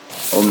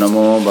Om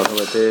Namo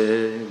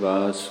Bhagavate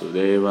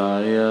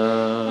Vasudevaya.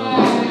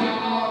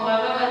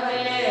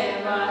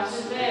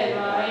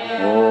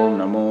 Om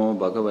Namo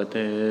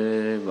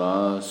Bhagavate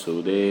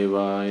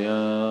Vasudevaya.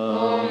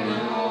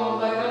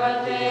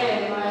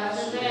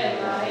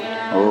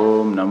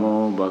 Om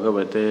Namo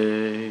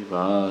Bhagavate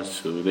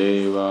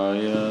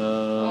Vasudevaya.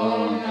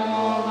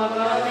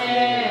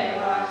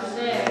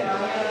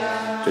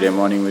 Today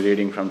morning we're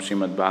reading from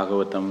Srimad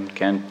Bhagavatam,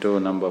 Canto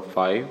number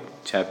 5,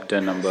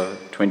 chapter number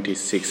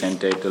 26,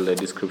 entitled A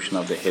Description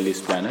of the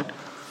Hellish Planet,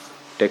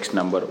 text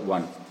number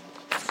 1.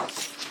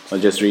 I'll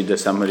just read the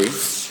summary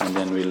and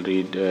then we'll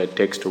read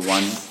text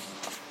 1,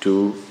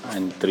 2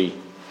 and 3.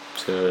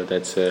 So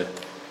that's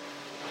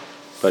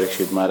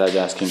Parikshit Maharaj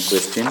asking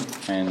question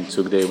and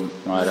Sukdev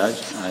Maharaj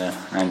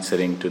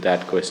answering to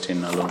that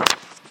question alone.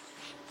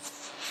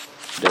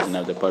 Doesn't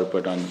have the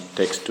purport on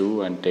text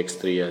 2 and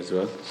text 3 as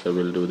well, so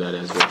we'll do that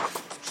as well.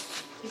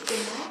 Is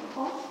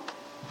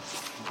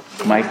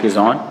the Mic is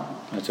on?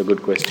 That's a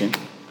good question.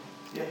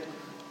 Yeah.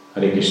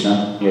 Hare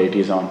Krishna, yeah, it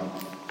is on.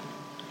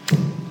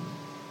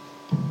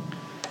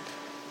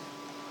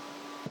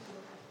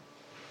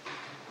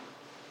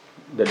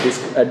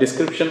 A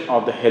description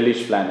of the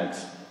hellish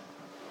planets.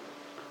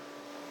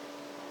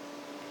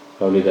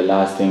 Probably the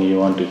last thing you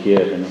want to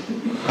hear, you know.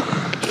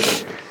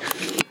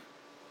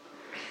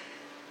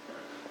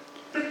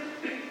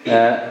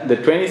 The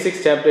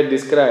 26th chapter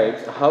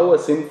describes how a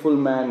sinful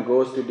man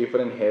goes to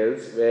different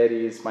hells where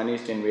he is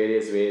punished in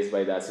various ways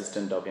by the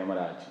assistant of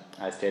Yamaraj.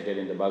 As stated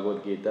in the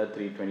Bhagavad Gita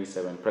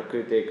 3.27,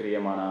 Prakrite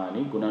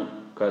kriyamanani guna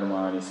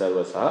karmani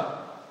sarvasa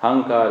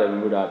hankara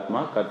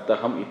vimudatma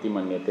kartaham iti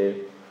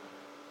manyate.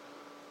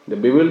 The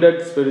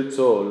bewildered spirit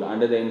soul,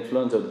 under the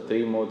influence of the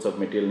three modes of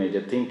material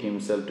nature, think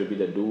himself to be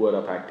the doer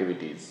of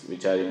activities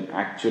which are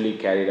actually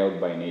carried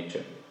out by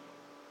nature.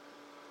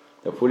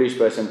 The foolish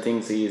person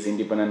thinks he is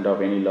independent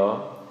of any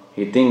law.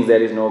 He thinks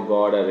there is no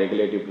God or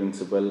regulative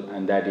principle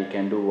and that he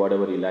can do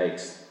whatever he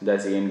likes.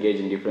 Thus he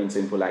engages in different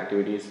sinful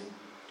activities,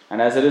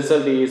 and as a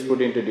result he is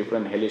put into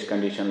different hellish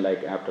conditions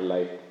like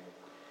afterlife,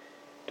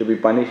 to be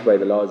punished by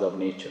the laws of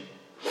nature.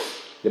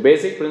 The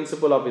basic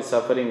principle of his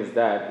suffering is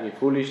that he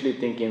foolishly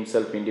thinks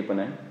himself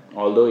independent,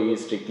 although he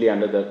is strictly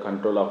under the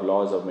control of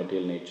laws of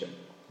material nature.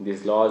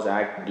 These laws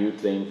act due to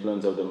the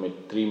influence of the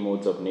three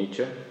modes of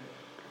nature,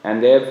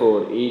 and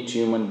therefore each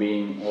human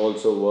being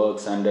also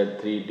works under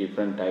three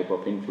different types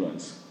of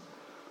influence.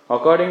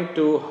 According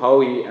to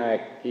how he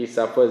acts, he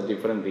suffers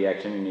different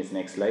reaction in his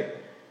next life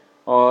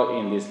or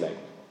in this life.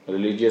 A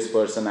religious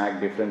person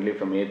acts differently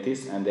from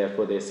atheists and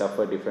therefore they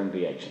suffer different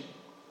reaction.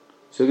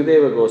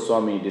 Sukadeva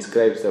Goswami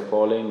describes the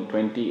following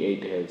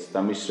 28 hells: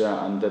 Tamishra,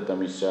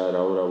 Antha-Tamishra,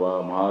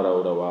 Raurava,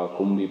 Maharaurava,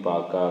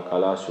 Kumbhipaka,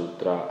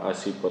 Kalasutra,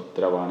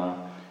 Asipatravana,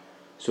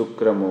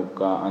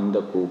 Sukramukha,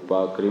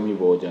 Andhakupa,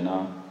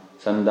 Krimibhojana,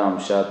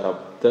 Sandamsha,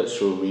 Tapta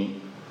Shrumi,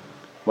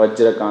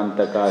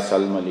 Vajrakantaka,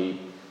 Salmali,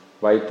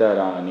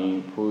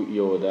 Vaitarani,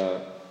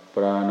 Puyoda,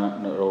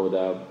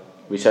 Pranaroda,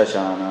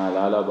 Vishashana,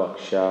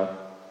 Lalabhaksha,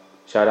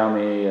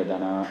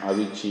 Sharameyadana,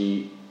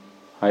 Avichi,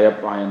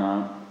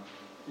 Hayapayana,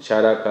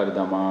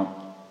 Sharakardama,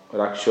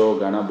 Raksho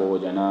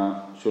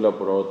Ganabhojana,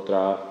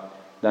 Shulapurotra,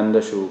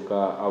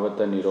 Dandashuka,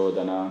 Avata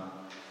Nirodhana,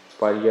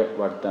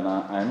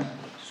 Paryavartana and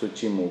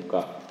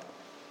Suchimukha.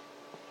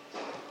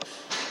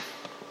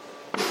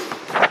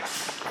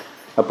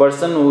 A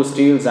person who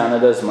steals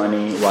another's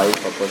money,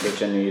 wife or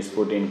possession is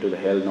put into the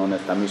hell known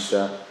as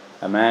Tamishra.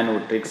 A man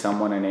who tricks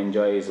someone and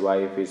enjoys his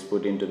wife is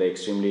put into the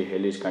extremely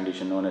hellish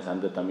condition known as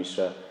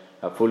Antha-Tamishra.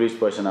 A foolish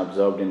person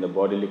absorbed in the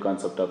bodily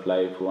concept of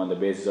life, who on the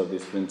basis of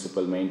this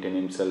principle maintain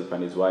himself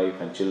and his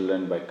wife and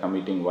children by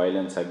committing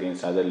violence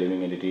against other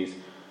living entities,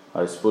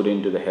 is put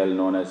into the hell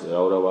known as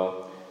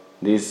Raurava.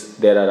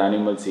 There are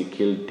animals he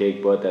killed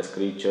take birth as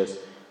creatures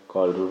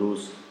called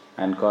Rurus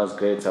and cause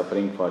great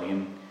suffering for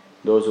him.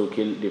 Those who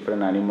kill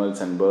different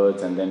animals and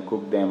birds and then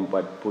cook them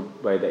but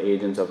put by the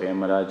agents of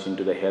Yamaraj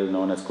into the hell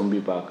known as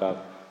Kumbhipaka,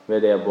 where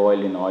they are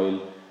boiled in oil.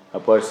 A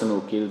person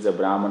who kills a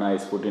Brahmana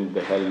is put into the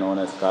hell known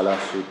as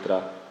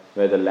Kalasutra,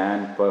 where the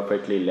land,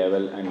 perfectly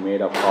level and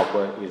made of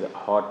copper, is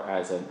hot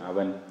as an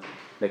oven.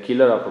 The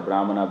killer of a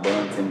Brahmana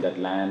burns in that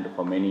land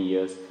for many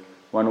years.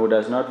 One who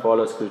does not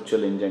follow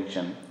scriptural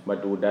injunction,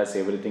 but who does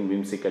everything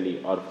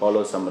whimsically or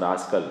follows some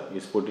rascal,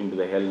 is put into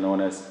the hell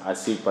known as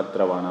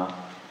Asipatravana.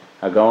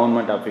 A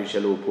government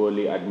official who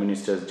poorly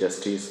administers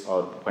justice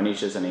or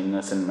punishes an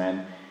innocent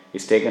man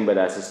is taken by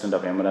the assistant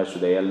of Yamaraj to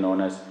the hell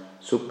known as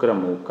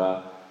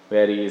Sukramukha,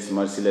 where he is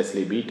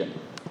mercilessly beaten.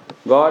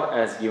 God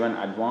has given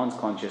advanced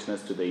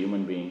consciousness to the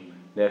human being,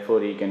 therefore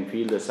he can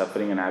feel the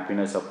suffering and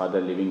happiness of other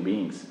living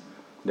beings.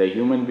 The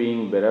human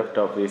being bereft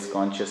of his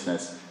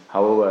conscience,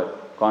 however,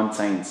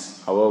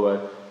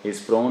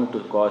 is prone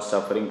to cause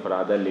suffering for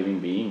other living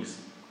beings.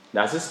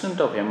 The assistant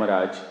of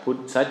Yamaraj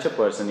put such a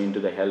person into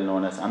the hell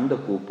known as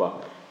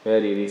Andhakupa, where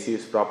he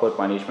receives proper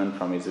punishment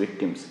from his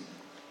victims.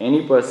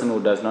 Any person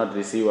who does not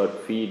receive or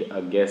feed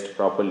a guest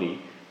properly,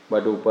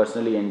 but who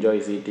personally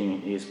enjoys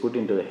eating, is put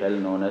into the hell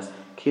known as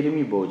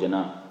Kirimi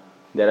Bhojana.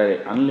 There are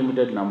an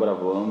unlimited number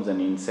of worms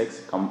and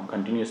insects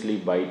continuously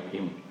bite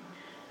him.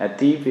 A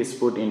thief is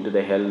put into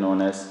the hell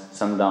known as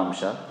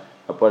Sandamsha.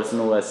 A person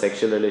who has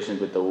sexual relations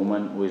with a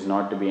woman who is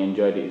not to be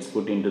enjoyed is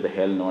put into the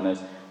hell known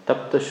as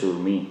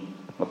Taptashurmi.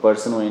 A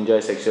person who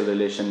enjoys sexual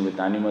relation with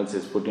animals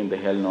is put into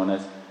the hell known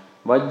as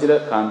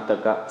Vajra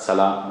Kantaka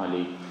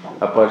Salamali.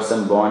 A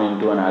person born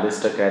into an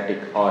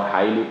aristocratic or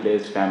highly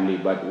placed family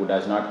but who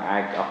does not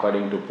act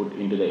according to put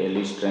into the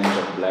hellish trench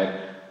of blood,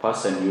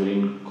 pus and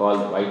urine called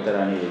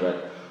Vaitarani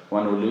river.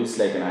 One who lives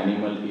like an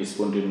animal is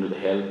put into the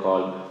hell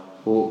called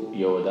Hu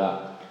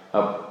Yoda.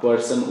 A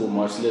person who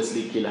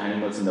mercilessly kills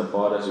animals in the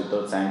forest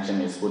without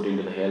sanction is put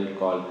into the hell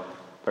called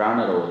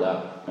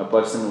Pranarodha. A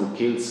person who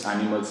kills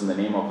animals in the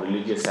name of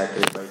religious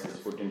sacrifice is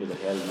put into the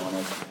hell known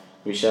as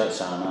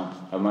Vishashana.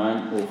 A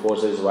man who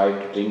forces his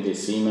wife to drink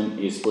his semen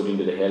is put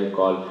into the hell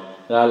called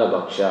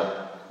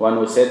Lalabhaksha. One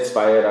who sets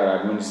fire or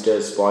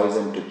administers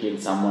poison to kill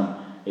someone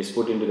is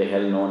put into the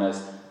hell known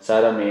as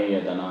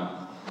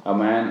Sarameyadana. A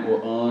man who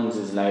earns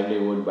his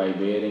livelihood by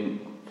bearing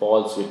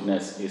false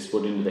witness is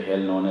put into the hell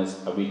known as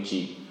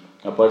Avichi.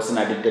 A person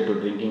addicted to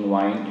drinking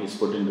wine is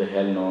put into the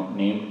hell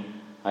named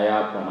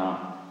Ayapana.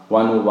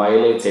 One who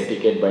violates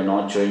etiquette by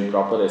not showing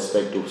proper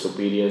respect to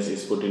superiors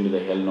is put into the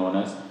hell known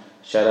as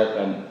Sharak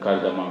and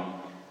Kardama.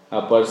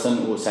 A person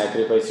who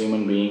sacrifices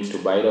human beings to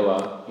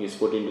Bhairava is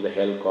put into the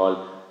hell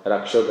called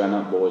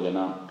Rakshogana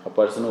Bhojana. A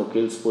person who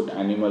kills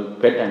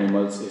pet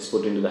animals is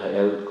put into the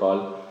hell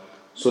called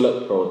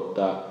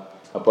Sulaprota.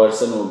 A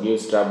person who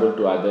gives trouble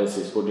to others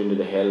is put into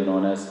the hell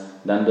known as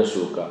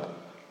Dandashuka.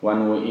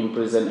 One who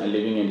imprisons a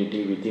living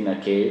entity within a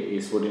cave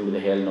is put into the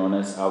hell known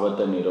as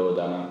Avata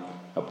Nirodhana.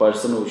 A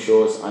person who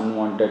shows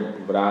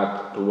unwanted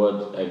wrath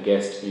towards a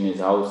guest in his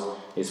house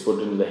is put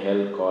into the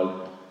hell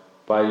called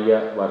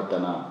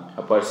Paryavartana.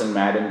 A person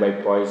maddened by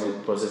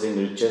possessing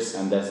riches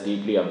and thus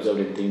deeply absorbed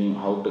in thinking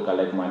how to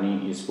collect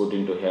money is put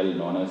into hell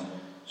known as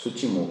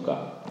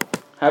Suchimuka.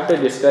 After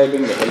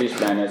describing the hellish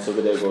planets,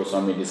 Sukadeva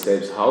Goswami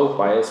describes how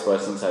pious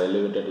persons are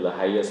elevated to the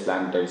highest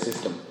planetary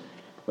system,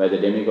 where the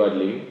demigod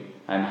live,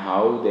 and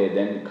how they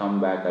then come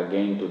back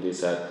again to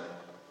this earth,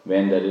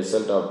 when the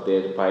result of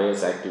their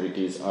pious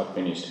activities are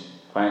finished.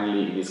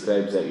 Finally, he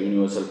describes the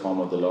universal form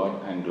of the Lord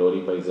and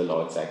glorifies the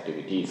Lord's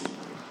activities.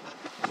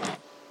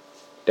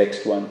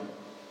 Text 1.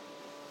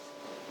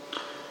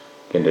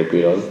 Can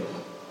repeat all.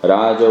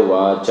 Raja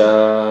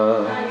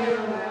Vacha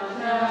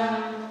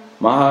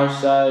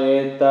Maharsha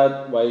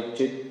etat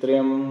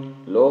vaichitriam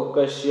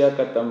lokasya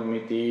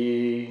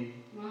katamiti.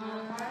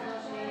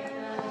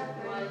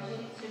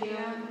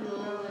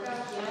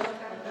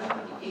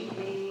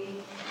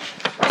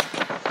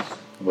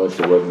 Word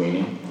to word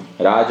meaning.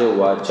 Raja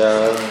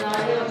Vacha,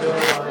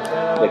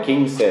 the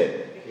king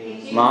said.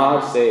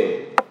 Mahar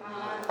said,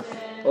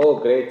 O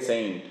great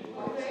saint,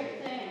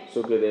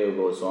 Sukadeva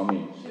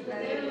Goswami,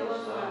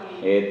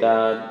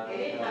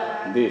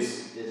 Etad,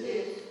 this,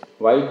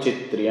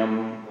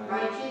 Vaichitriam,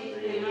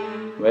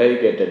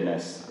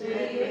 variegatedness,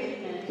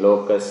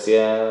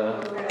 Lokasya,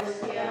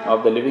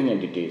 of the living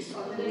entities,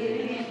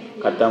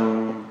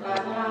 Katam,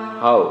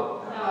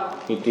 how,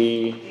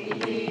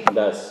 Iti,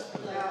 thus.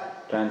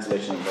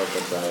 Translation of Dr.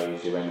 Sai,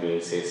 Divine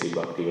Grace, A.C.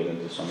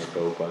 Bhaktivedanta Swami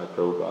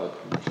Prabhupada.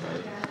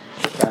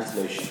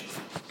 Translation.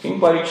 King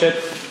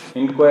Parikshit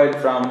inquired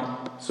from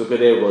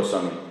Sukadeva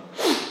Goswami,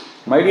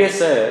 my dear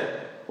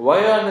sir,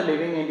 why are the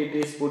living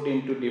entities put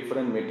into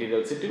different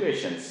material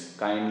situations?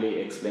 Kindly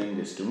explain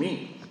this to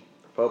me.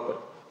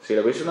 Purport.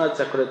 Srila Vishwanath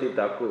Chakravarti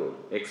Thakur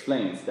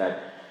explains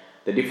that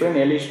the different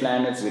hellish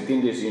planets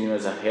within this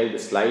universe are held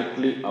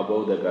slightly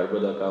above the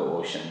Garbhodaka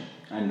ocean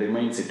and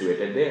remain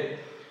situated there.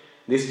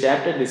 This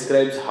chapter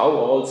describes how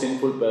all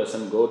sinful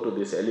persons go to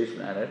this hellish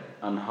planet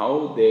and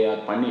how they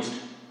are punished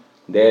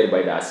there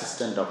by the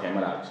assistant of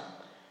Hemaraj.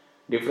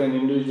 Different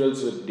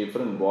individuals with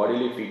different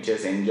bodily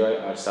features enjoy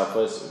or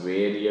suffers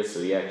various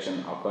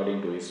reactions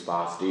according to his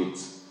past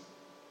deeds.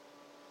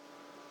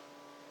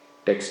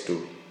 Text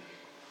 2.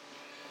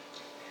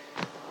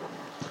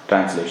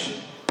 Translation.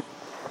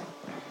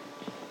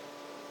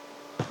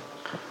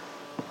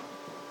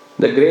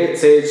 The great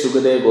sage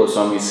Sukadeva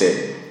Goswami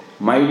said,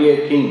 my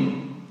dear king,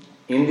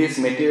 in this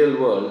material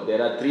world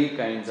there are three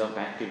kinds of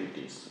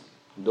activities.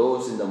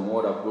 Those in the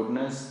mode of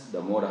goodness,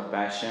 the mode of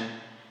passion,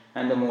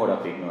 and the mode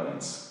of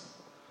ignorance.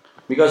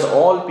 Because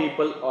all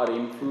people are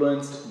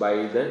influenced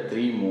by the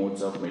three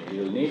modes of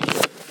material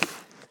nature.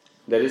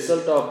 The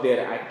result of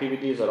their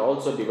activities are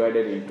also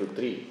divided into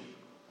three.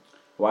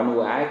 One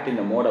who acts in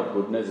the mode of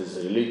goodness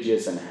is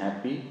religious and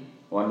happy.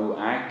 One who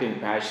acts in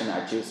passion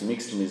achieves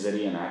mixed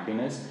misery and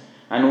happiness.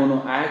 And one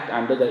who acts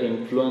under the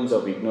influence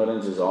of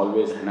ignorance is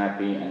always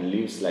unhappy and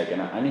lives like an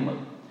animal.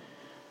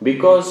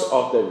 Because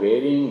of the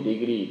varying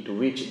degree to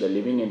which the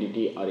living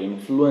entity are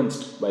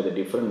influenced by the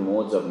different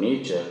modes of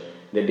nature,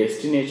 the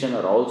destination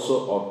are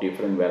also of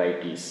different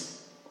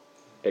varieties.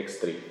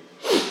 Text 3.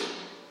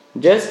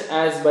 Just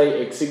as by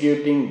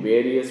executing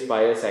various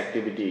pious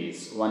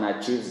activities, one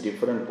achieves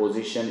different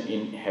position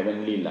in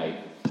heavenly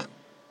life,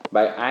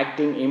 by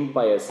acting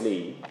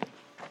impiously,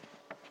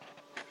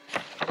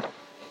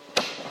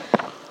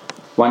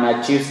 one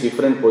achieves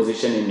different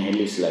position in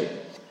hellish life.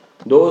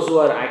 Those who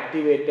are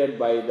activated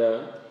by the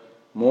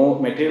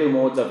material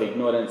modes of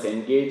ignorance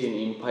engage in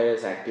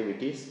impious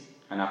activities,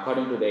 and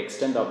according to the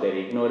extent of their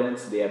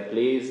ignorance, they are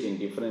placed in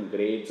different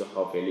grades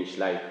of hellish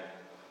life.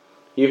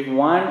 If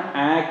one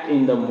acts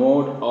in the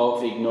mode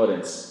of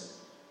ignorance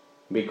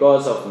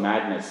because of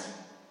madness,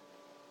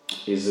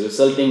 his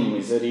resulting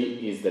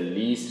misery is the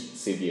least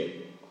severe.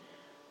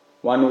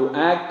 One who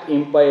acts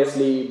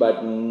impiously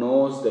but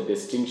knows the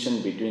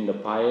distinction between the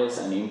pious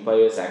and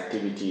impious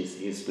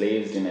activities is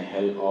placed in a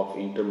hell of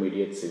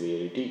intermediate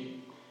severity.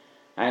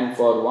 And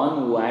for one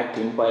who acts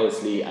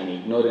impiously and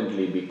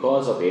ignorantly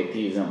because of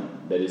atheism,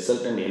 the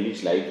resultant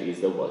hellish life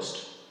is the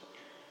worst.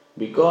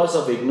 Because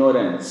of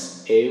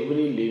ignorance,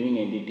 every living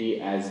entity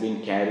has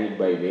been carried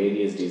by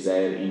various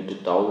desires into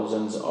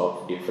thousands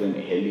of different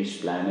hellish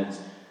planets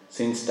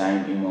since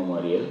time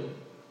immemorial.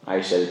 I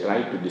shall try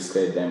to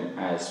describe them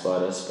as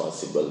far as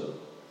possible.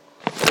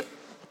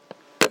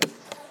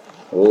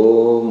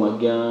 Om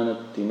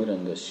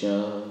Ajnanatimirandasya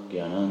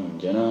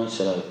Jnananjana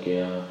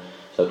Shalakya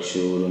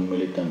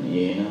Chakshurunmilitam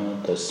Yena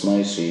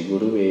Tasmai Shri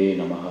Guruve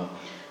Namaha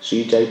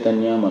Shri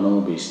Chaitanya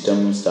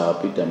Manobishtam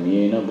Stapitam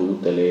Yena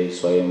Bhutale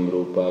Swayam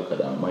Rupa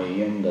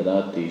Kadamahyam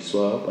Dadati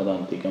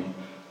Swapadantikam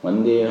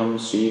Vandeham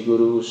Shri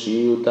Guru Shri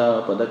Yuta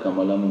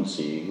Padakamalam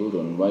Shri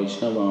Gurun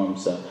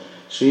Vaishnavamsa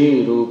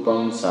Shri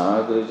Rupam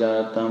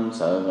Sagrajatam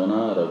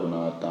Sagana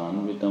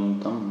Raghunatanvitam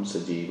Tam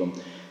Sajivam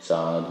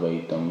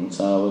Sadvaitam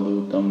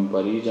Savadutam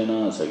Parijana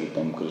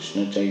Sagitam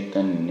Krishna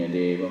Chaitanya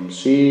Devam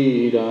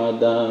Shri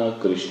Radha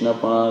Krishna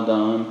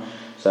Padan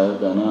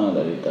Sagana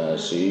Lalita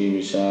Shri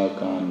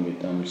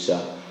Vishakhanvitam Sha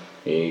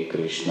He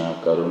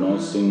Krishna Karuna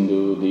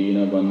Sindhu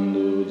Dina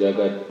Bandhu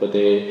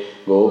Jagatpate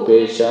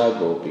Gopesha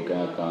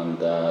Gopika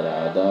Kanta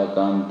Radha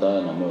Kanta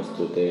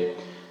Namostute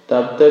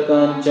Tapta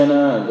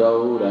Kanchana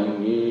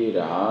Gaurangi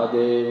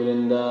Radhe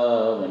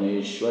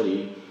Vrindavaneshwari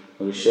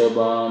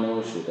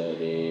Vrishabhanu Shuta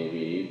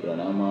Devi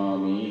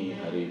Pranamami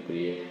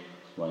Haripriye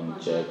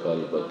Vancha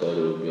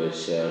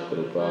Kalpatarubhyasya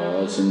Kripa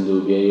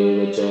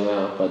Sindhubhya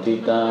Vacha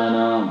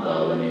Patitanam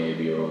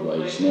Pavanebhyo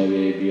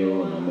Vaishnavebhyo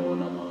Namo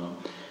Namah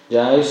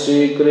Jai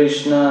Shri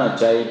Krishna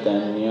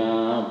Chaitanya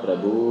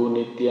Prabhu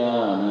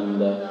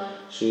Nityananda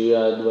Shri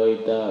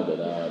Advaita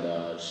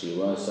Gadadhar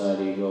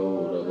Shivasari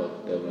Gaura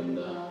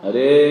Bhaktavrinda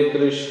Hare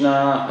Krishna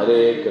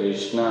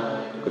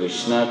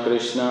Krishna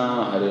Krishna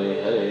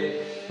Hare Hare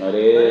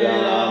Hare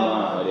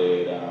Rama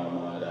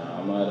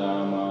Rama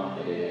Rama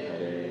Hare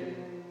Hare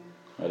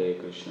Hare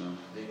Krishna.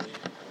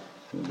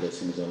 The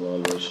blessings of all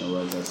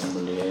Vaishnavas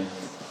assembled here.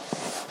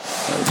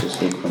 I will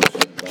speak from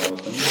Srimad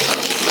Bhagavatam.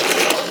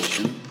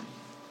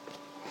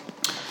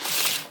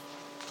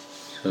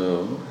 So,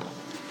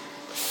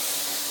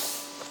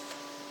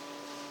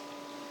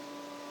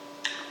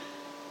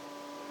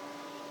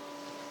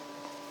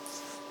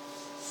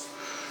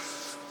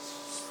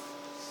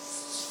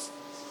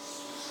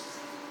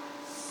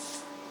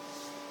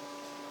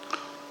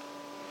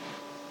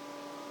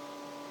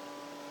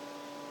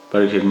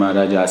 Parikshit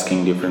Maharaj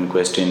asking different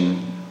question.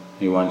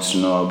 He wants to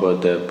know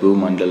about the Bhu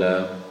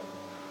Mandala.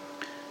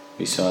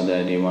 We saw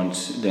that he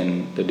wants,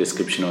 then the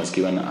description was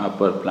given,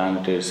 upper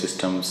planetary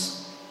systems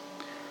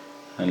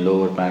and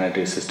lower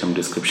planetary system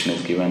description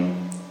is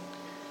given.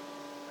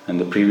 And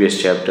the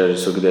previous chapter,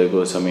 Sukadeva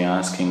Goswami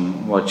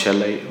asking, what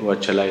shall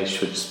I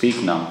should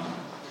speak now?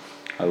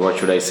 Or what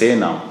should I say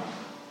now?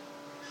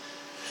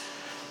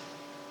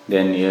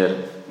 Then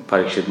here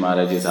Parikshit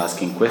Maharaj is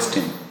asking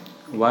question,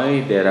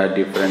 why there are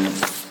different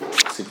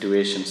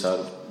situations or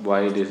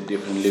why these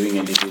different living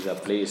entities are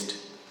placed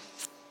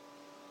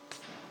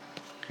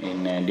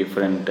in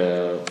different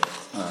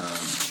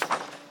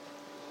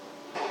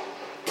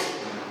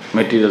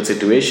material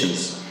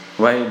situations.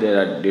 Why there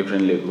are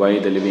different, why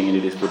the living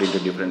entities put into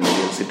different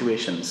material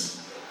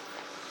situations.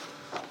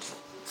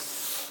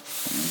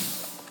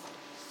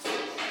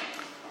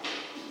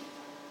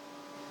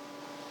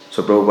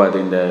 So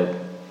Prabhupada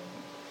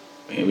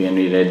when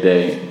we read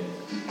the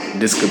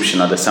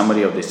description or the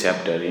summary of this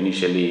chapter,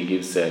 initially he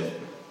gives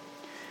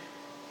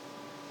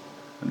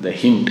the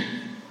hint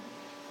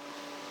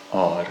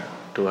or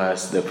to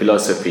us the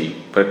philosophy,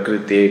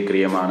 Prakriti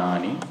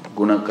Kriyamanani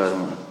Guna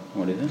Karma.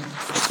 What is it?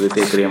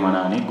 Prakriti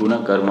Kriyamanani Guna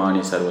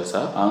Karmani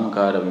Sarvasa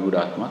Ahankara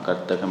Vimudatma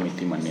Kartakam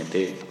Iti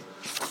Manyate.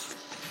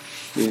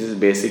 This is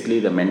basically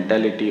the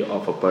mentality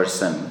of a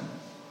person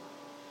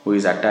who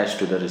is attached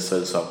to the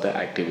results of the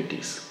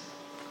activities.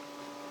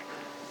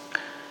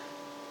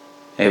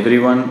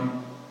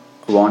 Everyone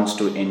wants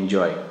to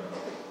enjoy.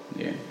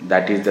 Yeah.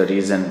 That is the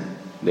reason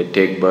they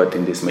take birth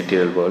in this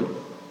material world.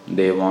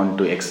 They want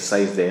to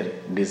exercise their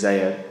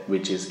desire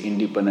which is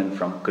independent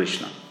from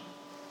Krishna.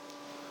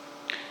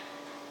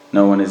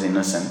 No one is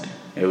innocent.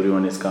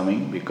 Everyone is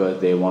coming because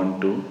they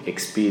want to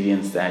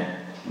experience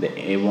that.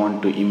 They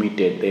want to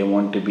imitate. They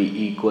want to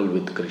be equal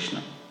with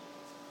Krishna.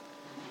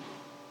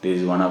 This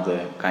is one of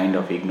the kind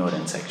of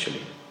ignorance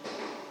actually.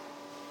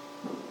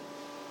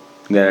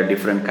 There are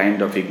different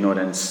kind of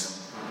ignorance.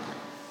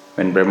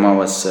 When Brahma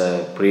was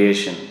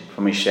creation,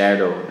 from his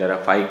shadow, there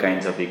are 5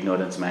 kinds of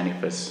ignorance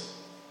manifest.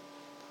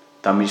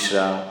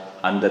 Tamishra,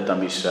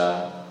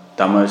 Andha-tamishra,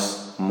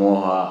 Tamas,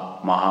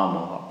 Moha,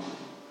 Mahamoha.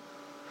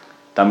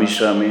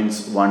 Tamishra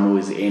means one who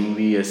is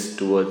envious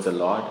towards the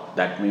Lord.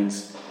 That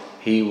means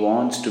he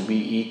wants to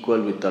be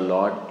equal with the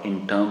Lord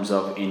in terms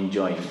of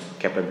enjoying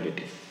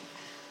capability.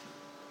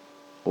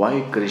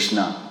 Why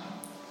Krishna?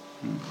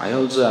 I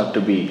also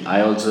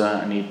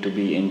need to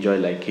be enjoy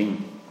like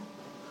him.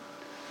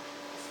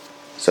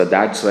 So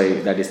that's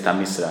why that is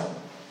Tamishra.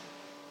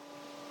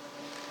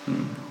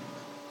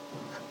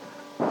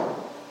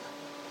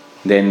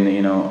 Then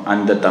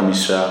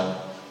Andha-tamishra.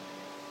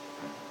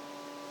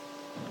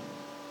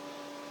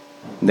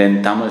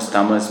 Then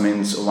Tamas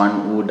means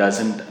one who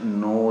doesn't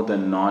know the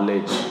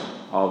knowledge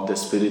of the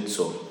spirit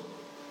soul.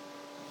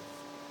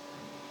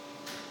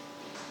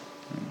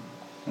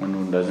 One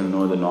who doesn't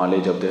know the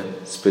knowledge of the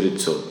spirit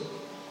soul.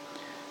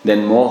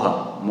 Then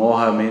Moha.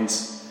 Moha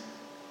means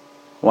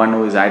one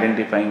who is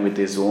identifying with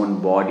his own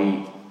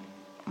body,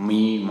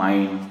 me,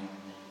 mine,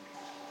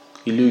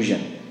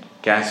 illusion,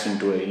 cast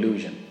into an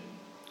illusion.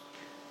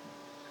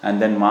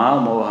 And then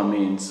Mahamoha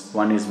means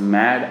one is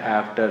mad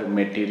after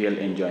material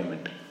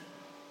enjoyment.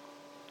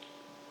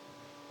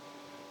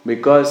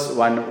 Because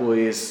one who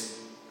is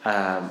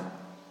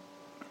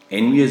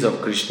envious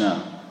of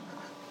Krishna,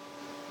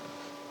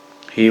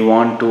 he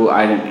wants to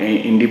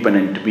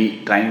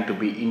trying to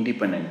be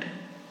independent.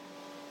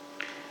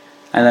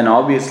 And then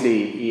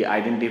obviously he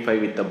identify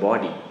with the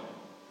body.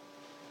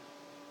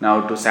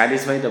 Now to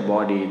satisfy the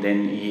body,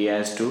 then he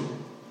has to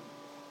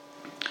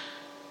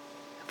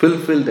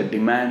fulfill the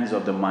demands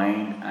of the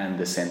mind and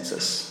the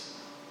senses.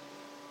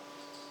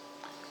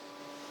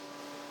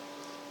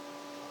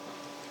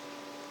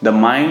 The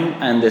mind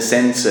and the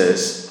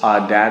senses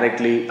are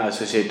directly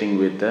associating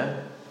with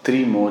the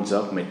 3 modes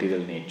of material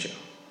nature.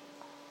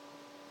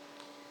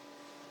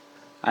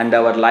 And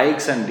our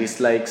likes and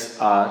dislikes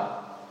are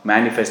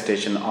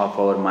manifestation of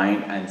our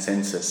mind and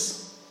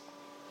senses.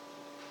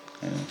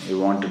 We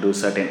want to do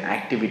certain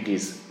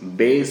activities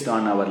based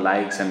on our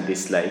likes and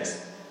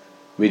dislikes,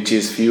 which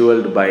is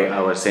fueled by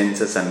our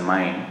senses and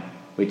mind,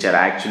 which are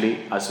actually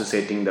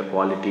associating the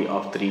quality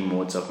of 3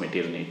 modes of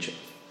material nature.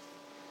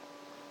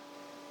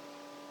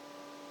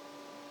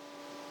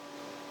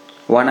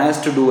 One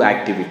has to do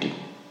activity.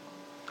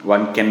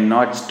 One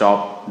cannot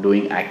stop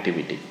doing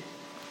activity.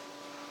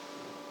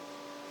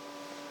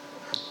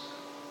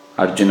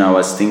 Arjuna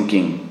was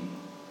thinking,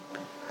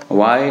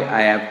 why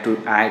I have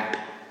to act?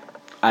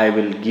 I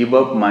will give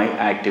up my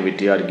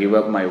activity or give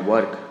up my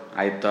work.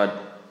 I thought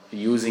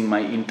using my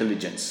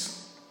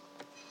intelligence.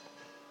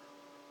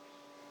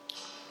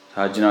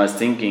 Arjuna was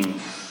thinking,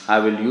 I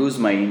will use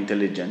my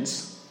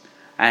intelligence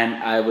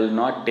and I will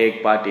not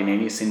take part in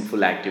any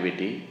sinful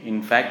activity.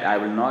 In fact, I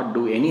will not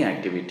do any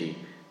activity.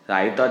 So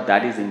I thought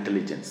that is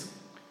intelligence.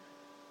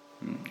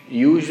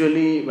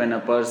 Usually when a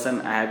person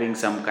having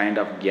some kind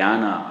of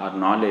jnana or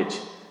knowledge,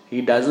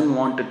 he doesn't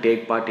want to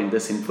take part in the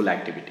sinful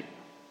activity.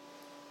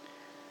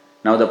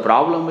 Now the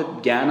problem with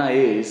jnana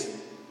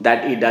is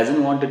that he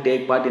doesn't want to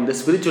take part in the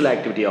spiritual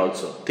activity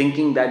also,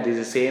 thinking that this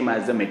is same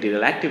as the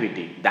material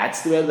activity.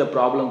 That's where the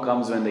problem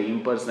comes when the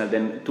impersonal,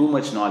 then too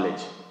much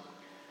knowledge.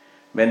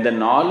 When the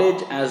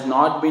knowledge has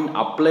not been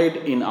applied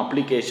in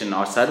application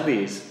or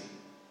service,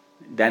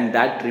 then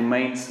that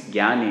remains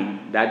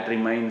jnani, that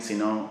remains,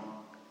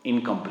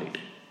 incomplete.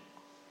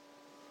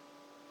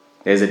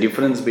 There is a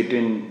difference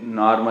between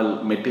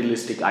normal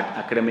materialistic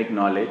academic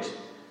knowledge,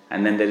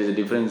 and then there is a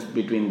difference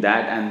between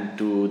that and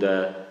to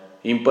the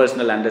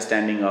impersonal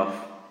understanding of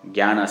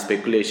jnana,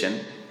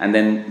 speculation, and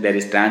then there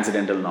is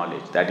transcendental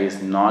knowledge, that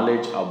is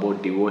knowledge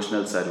about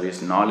devotional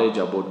service, knowledge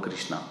about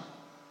Krishna.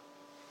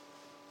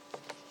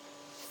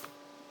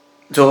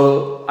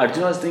 So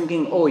Arjuna was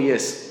thinking, oh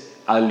yes,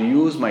 I'll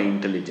use my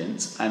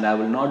intelligence and I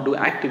will not do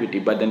activity.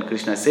 But then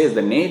Krishna says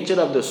the nature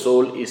of the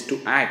soul is to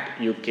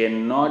act. You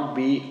cannot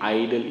be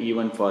idle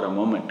even for a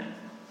moment.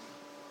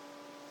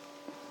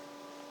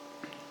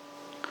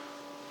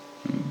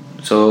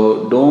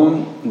 So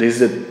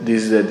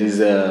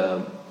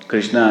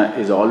Krishna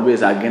is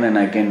always again and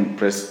again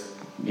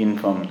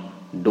informed.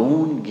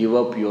 Don't give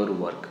up your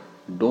work.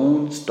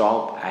 Don't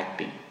stop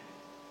acting.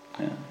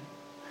 Yeah.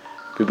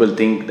 People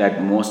think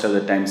that most of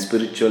the time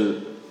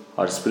spiritual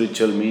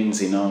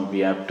means, we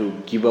have to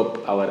give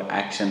up our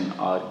action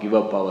or give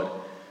up our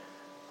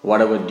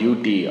whatever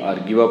duty or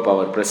give up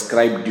our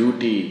prescribed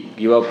duty,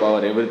 give up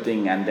our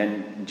everything and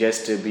then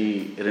just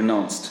be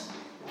renounced.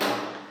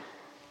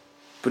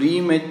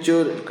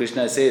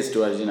 Krishna says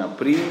to Arjuna,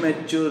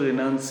 premature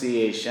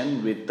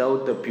renunciation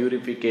without the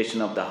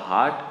purification of the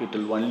heart, it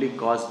will only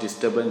cause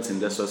disturbance in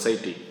the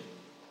society.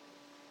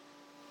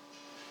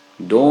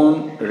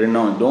 Don't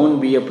renounce,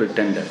 don't be a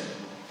pretender.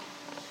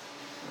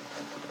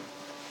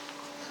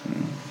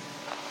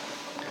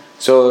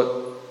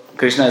 So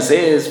Krishna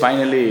says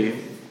finally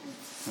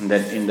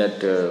that in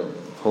that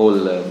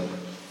whole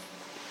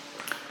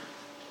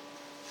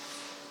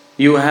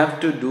you have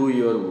to do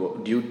your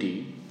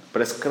duty,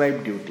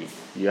 prescribed duty.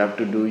 You have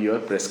to do your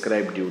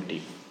prescribed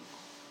duty.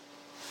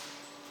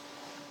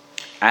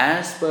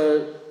 as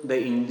per the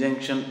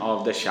injunction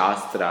of the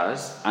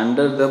Shastras,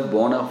 under the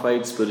bona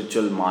fide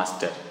spiritual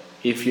master,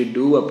 if you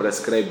do a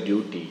prescribed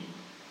duty,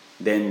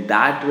 then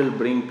that will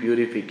bring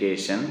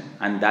purification,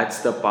 and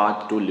that's the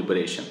path to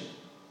liberation.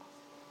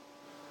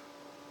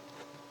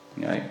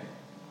 Right?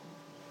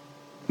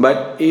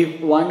 But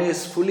if one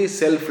is fully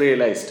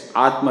self-realized,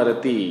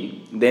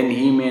 Atmarati, then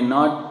he may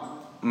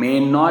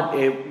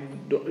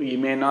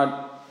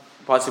not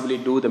possibly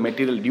do the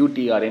material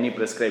duty or any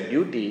prescribed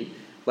duty,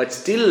 but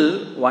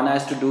still one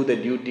has to do the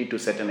duty to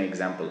set an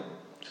example.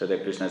 So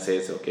that Krishna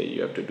says, okay,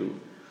 you have to do.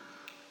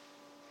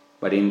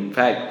 But in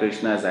fact,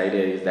 Krishna's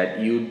idea is that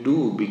you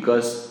do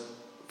because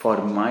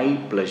for my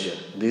pleasure.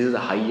 This is the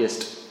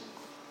highest.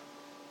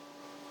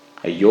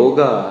 A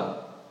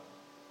yoga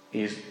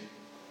is,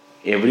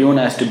 everyone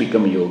has to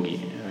become a yogi,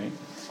 right?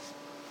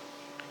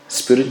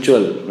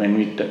 Spiritual,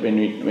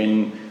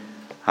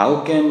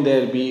 how can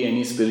there be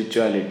any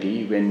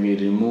spirituality when we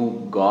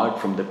remove God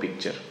from the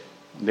picture?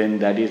 Then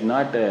that is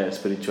not a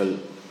spiritual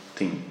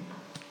thing.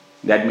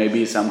 That may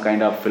be some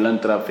kind of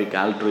philanthropic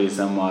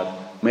altruism or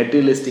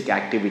materialistic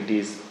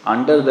activities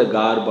under the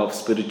garb of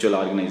spiritual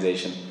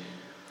organization.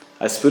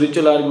 A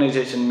spiritual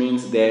organization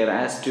means there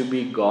has to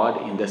be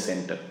God in the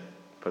center.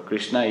 For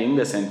Krishna in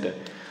the center.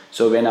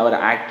 So when our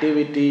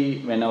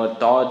activity, when our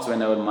thoughts,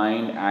 when our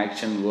mind,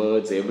 action,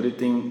 words,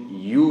 everything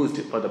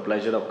used for the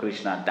pleasure of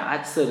Krishna,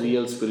 that's the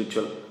real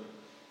spiritual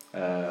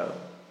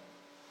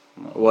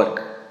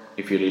work,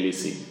 if you really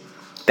see.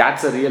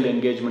 That's the real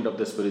engagement of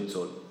the spirit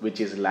soul,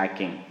 which is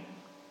lacking.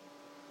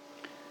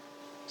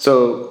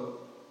 So,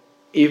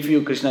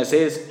 Krishna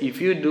says, if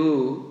you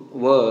do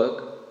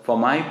work for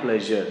my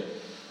pleasure,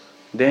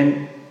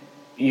 then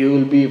you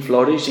will be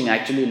flourishing.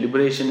 Actually,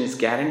 liberation is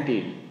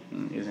guaranteed,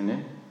 isn't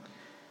it?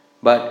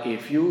 But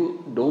if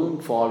you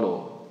don't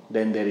follow,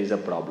 then there is a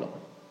problem.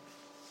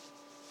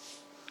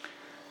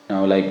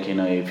 Now,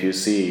 if you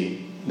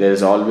see, there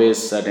is always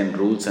certain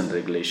rules and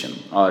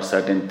regulation or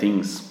certain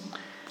things.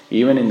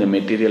 Even in the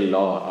material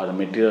law or the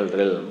material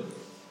realm,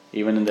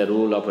 even in the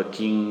rule of a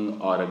king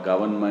or a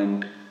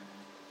government,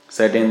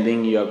 certain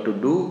thing you have to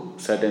do,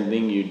 certain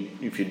thing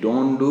if you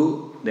don't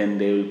do, then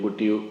they will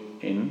put you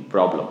in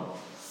problem.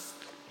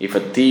 If a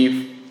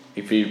thief,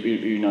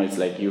 it's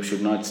like you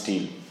should not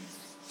steal.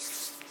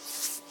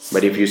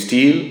 But if you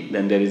steal,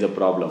 then there is a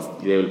problem.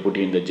 They will put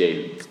you in the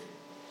jail.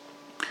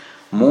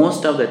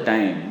 Most of the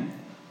time,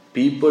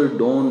 people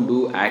don't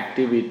do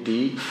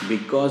activity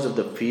because of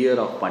the fear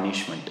of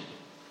punishment.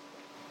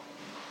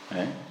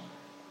 Right?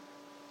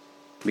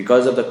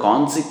 Because of the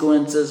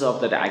consequences of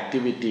that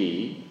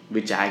activity,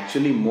 which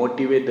actually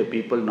motivate the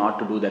people not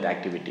to do that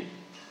activity.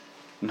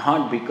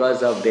 Not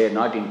because of they are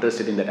not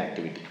interested in that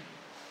activity.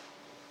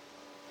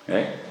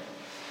 Right?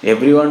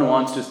 Everyone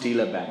wants to steal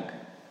a bank.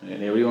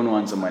 Right? Everyone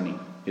wants the money.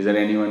 Is there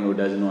anyone who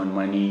doesn't want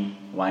money,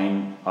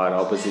 wine, or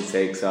opposite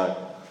sex?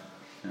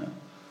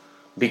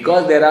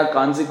 Because there are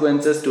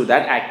consequences to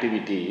that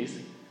activities,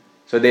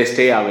 so they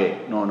stay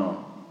away.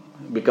 No.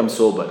 Become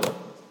sober.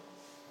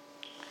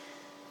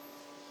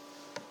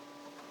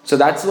 So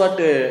that's what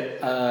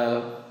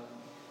everyone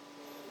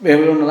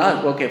will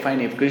ask. Okay, fine.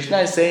 If Krishna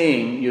is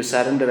saying you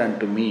surrender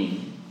unto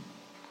me,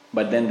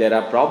 but then there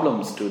are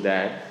problems to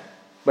that.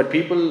 But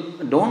people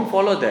don't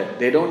follow that.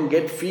 They don't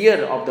get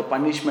fear of the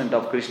punishment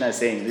of Krishna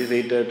saying. This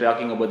is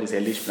talking about this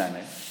hellish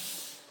planet.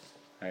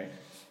 Right?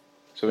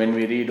 So when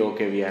we read,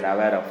 okay, we are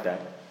aware of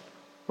that.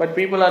 But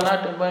people are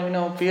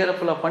not,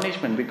 fearful of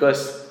punishment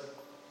because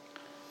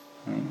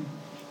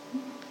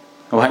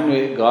one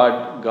way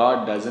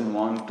God doesn't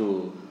want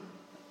to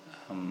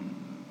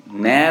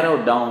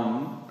narrow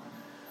down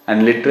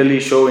and literally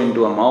show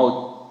into a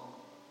mouth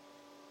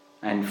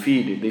and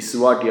feed. This is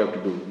what you have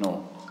to do.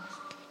 No.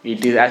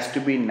 It has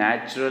to be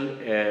natural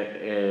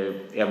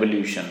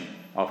evolution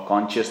of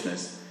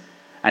consciousness,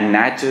 and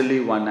naturally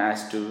one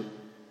has to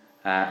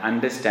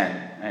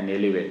understand and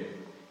elevate.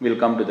 We'll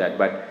come to that.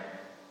 But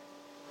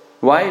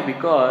why?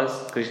 Because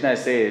Krishna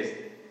says,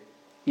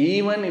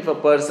 even if a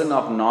person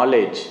of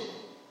knowledge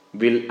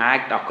will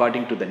act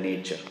according to the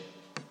nature.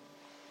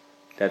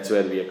 That's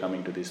where we are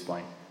coming to this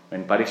point.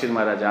 When Parikshit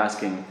Maharaj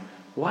asking,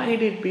 why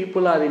did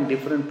people are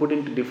put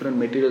into different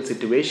material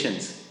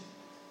situations?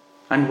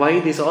 And why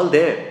it is all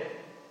there?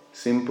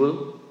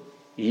 Simple.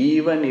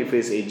 Even if he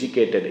is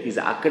educated, is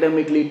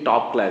academically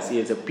top class, he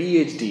has a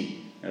PhD,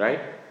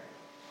 right?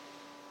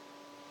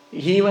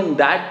 Even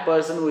that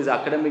person who is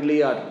academically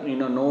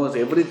knows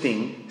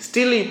everything,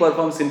 still he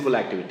performs sinful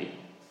activity.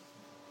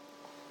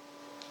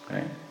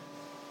 Right?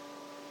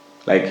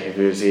 Like if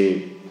you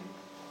see,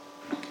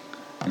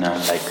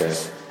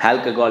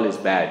 alcohol is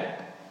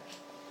bad.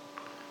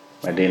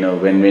 But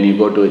when you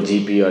go to a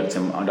GP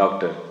or a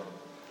doctor,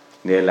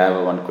 they'll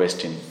have one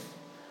question.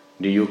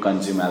 Do you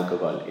consume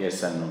alcohol?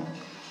 Yes or no?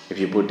 If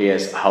you put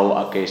yes, how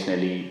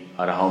occasionally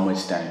or how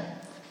much time?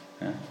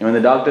 Even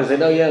the doctor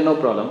said, oh yeah, no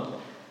problem.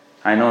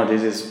 I know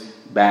this is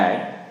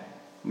bad,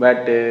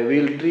 but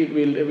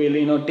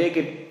we'll take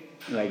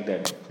it like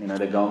that.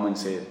 The government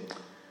says,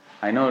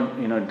 I know,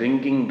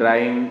 drinking,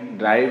 drink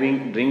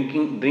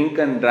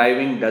and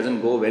driving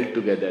doesn't go well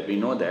together. We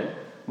know that.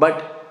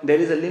 But there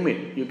is a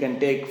limit. You can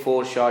take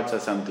 4 shots or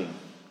something.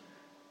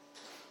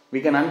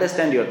 We can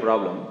understand your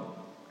problem.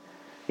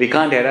 We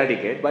can't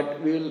eradicate, but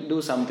we will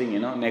do something,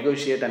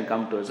 negotiate and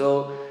come to it.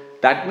 So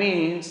that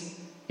means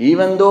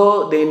even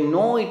though they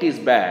know it is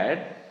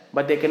bad,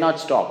 but they cannot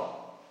stop.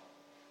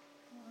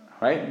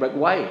 Right? But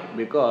why?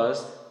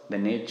 Because the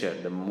nature,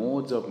 the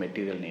modes of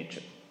material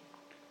nature.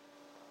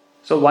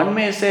 So one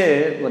may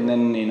say, but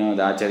then the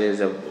Acharyas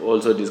have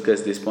also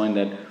discussed this point,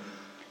 that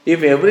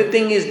if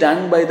everything is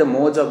done by the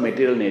modes of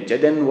material nature,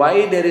 then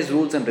why there is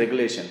rules and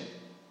regulation?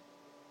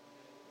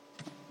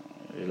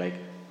 Like,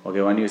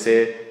 okay, when you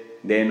say,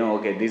 they know,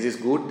 okay, this is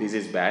good, this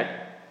is bad,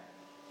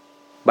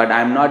 but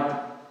I am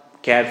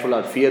not careful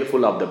or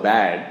fearful of the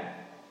bad.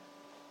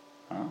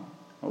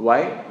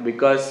 Why?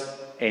 Because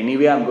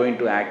anyway I am going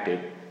to act it.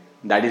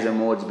 That is a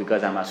mode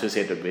because I am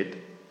associated with.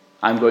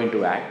 I am going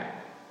to act.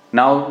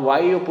 Now,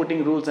 why are you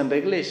putting rules and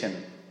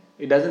regulation?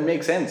 It doesn't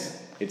make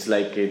sense. It's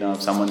like,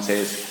 if someone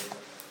says,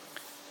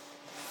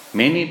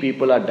 many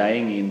people are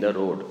dying in the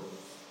road.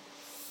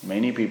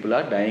 Many people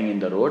are dying in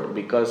the road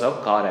because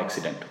of car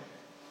accident.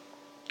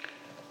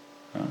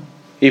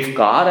 If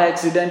car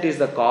accident is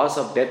the cause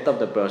of death of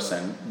the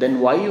person, then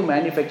why are you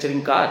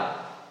manufacturing car?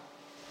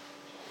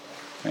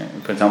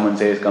 If someone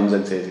comes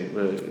and says,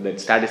 that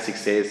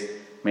statistics says,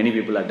 many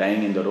people are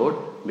dying in the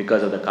road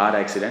because of the car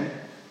accident.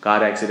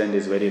 Car accident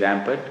is very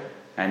rampant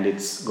and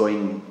it's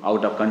going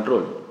out of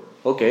control.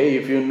 Okay,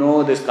 if you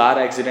know this car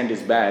accident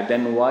is bad,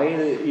 then why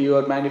you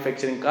are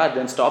manufacturing car?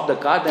 Then stop the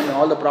car, then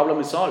all the problem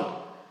is solved.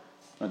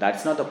 No,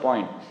 that's not the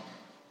point.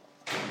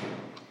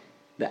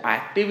 The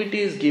activity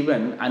is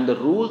given and the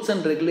rules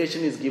and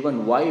regulation is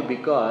given. Why?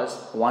 Because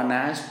one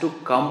has to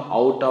come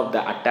out of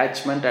the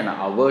attachment and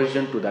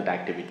aversion to that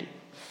activity,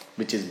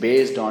 which is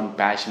based on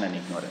passion and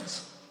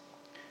ignorance.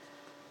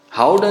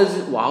 How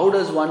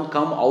does one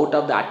come out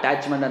of the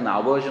attachment and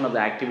aversion of the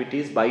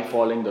activities? By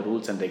following the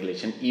rules and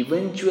regulation.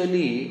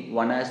 Eventually,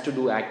 one has to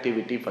do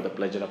activity for the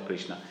pleasure of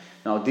Krishna.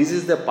 Now, this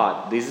is the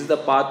path. This is the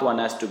path one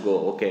has to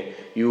go. Okay,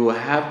 you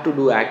have to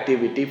do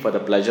activity for the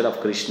pleasure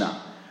of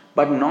Krishna.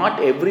 But not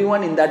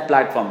everyone in that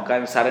platform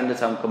can surrender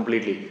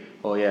completely.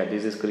 Oh yeah,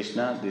 this is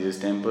Krishna, this is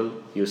temple.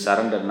 You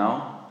surrender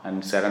now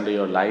and surrender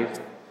your life.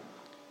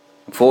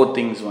 4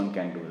 things one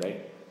can do,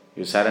 right?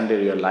 You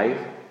surrender your life,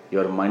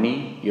 your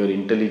money, your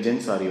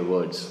intelligence or your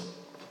words.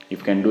 If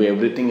you can do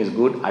everything is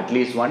good, at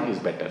least one is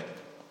better.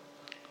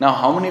 Now,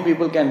 how many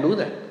people can do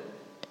that?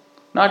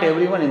 Not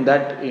everyone in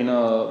that,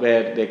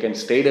 where they can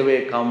straight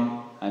away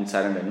come and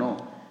surrender.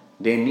 No,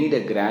 they need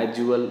a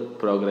gradual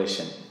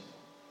progression.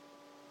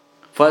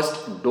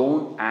 First,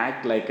 don't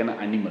act like an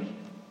animal.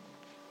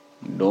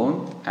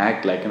 Don't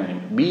act like an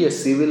animal. Be a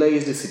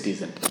civilized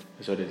citizen.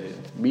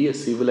 Be a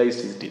civilized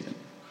citizen.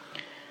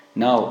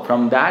 Now,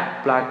 from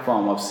that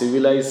platform of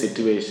civilized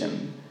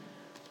situation,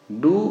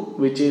 do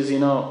which is,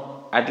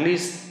 at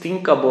least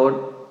think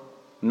about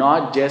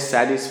not just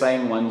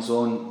satisfying one's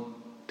own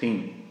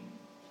thing.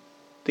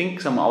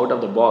 Think some out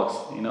of the box,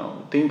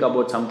 think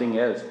about something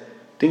else.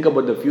 Think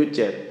about the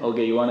future.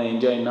 Okay, you want to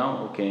enjoy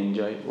now? Okay,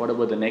 enjoy. What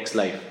about the next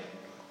life?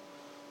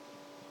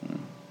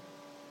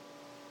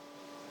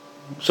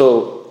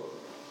 So,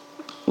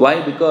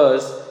 why?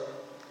 Because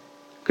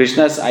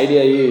Krishna's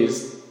idea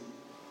is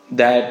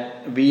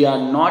that we are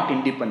not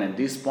independent.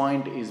 This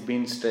point is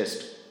being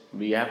stressed.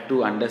 We have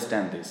to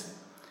understand this.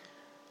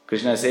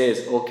 Krishna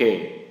says,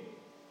 okay,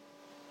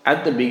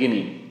 at the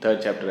beginning,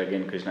 3rd chapter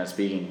again, Krishna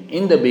speaking,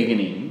 in the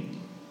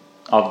beginning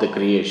of the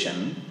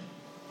creation,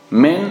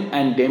 men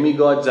and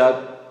demigods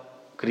are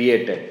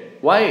created.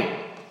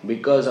 Why?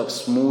 Because of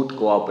smooth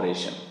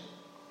cooperation.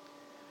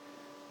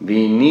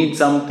 We need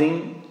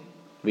something.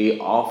 We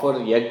offer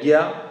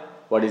yajna.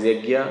 What is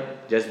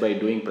yajna? Just by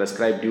doing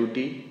prescribed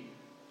duty.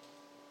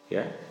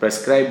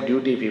 Prescribed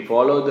duty. If you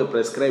follow the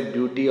prescribed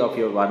duty of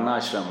your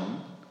varnashram,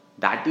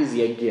 that is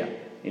yajna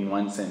in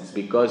one sense.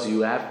 Because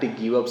you have to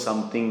give up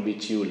something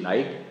which you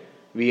like.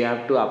 We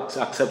have to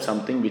accept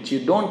something which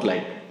you don't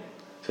like.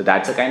 So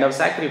that's a kind of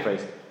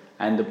sacrifice.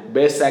 And the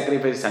best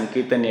sacrifice is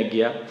Sankirtan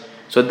yajna.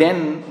 So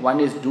then one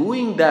is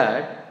doing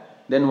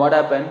that. Then what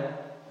happened?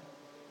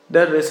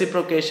 The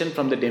reciprocation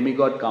from the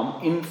demigod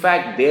come. In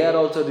fact, they are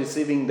also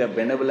receiving the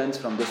benevolence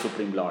from the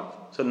Supreme Lord.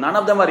 So none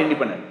of them are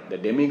independent. The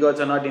demigods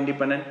are not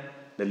independent.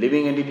 The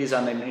living entities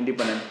are not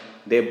independent.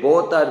 They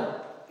both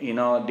are,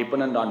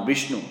 dependent on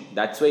Vishnu.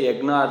 That's why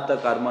yajna artha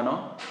karma,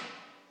 no?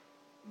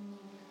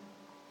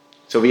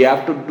 So we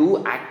have to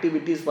do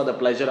activities for the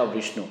pleasure of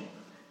Vishnu.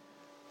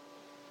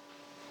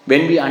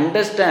 When we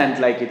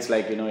understand, it's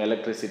like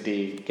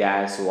electricity,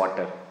 gas,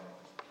 water.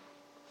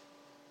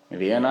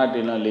 We are not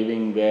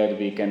living where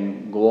we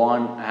can go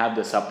on have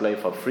the supply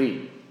for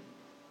free.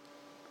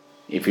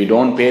 If you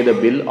don't pay the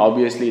bill,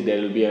 obviously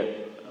there will be a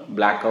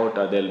blackout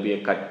or there will be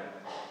a cut.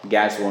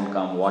 Gas won't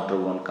come, water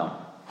won't come.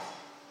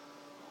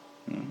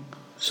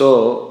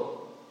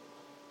 So,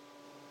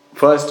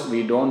 first,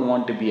 we don't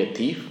want to be a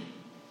thief.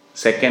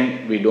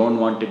 Second, we don't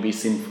want to be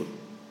sinful.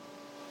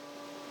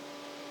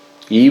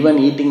 Even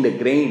eating the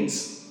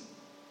grains,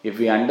 if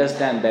we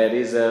understand that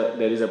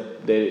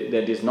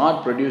is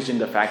not produced in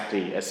the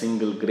factory, a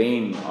single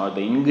grain or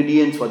the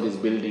ingredients for this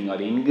building or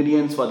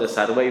ingredients for the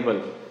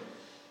survival,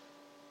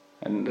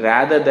 and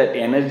rather that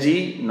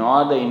energy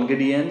nor the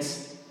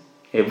ingredients,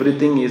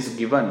 everything is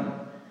given,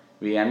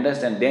 we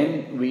understand,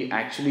 then we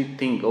actually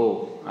think,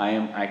 oh, I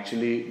am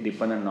actually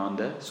dependent on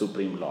the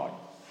Supreme Lord.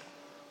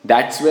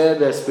 That's where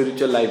the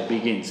spiritual life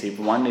begins. If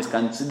one is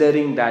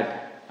considering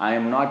that I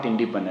am not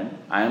independent,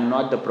 I am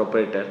not the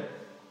proprietor,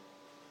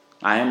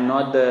 I am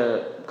not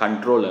the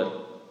controller,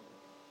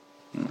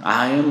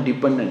 I am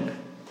dependent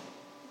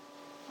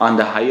on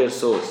the higher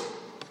source,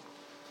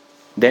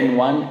 then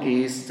one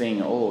is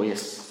saying, oh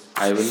yes,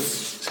 I will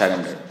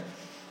surrender.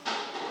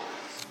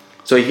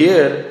 So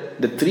here,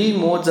 the three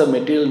modes of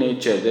material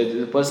nature,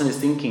 the person is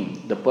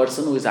thinking, the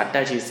person who is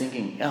attached is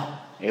thinking, yeah,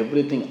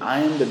 everything, I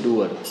am the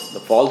doer.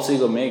 The false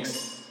ego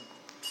makes,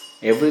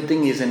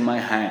 everything is in my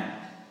hand.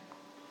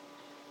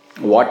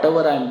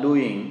 Whatever I am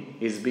doing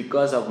is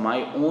because of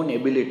my own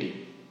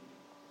ability.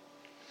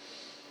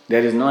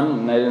 There is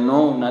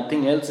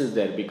nothing else is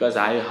there. Because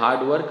I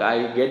hard work,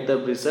 I get the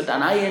result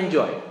and I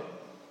enjoy.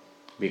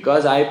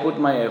 Because I put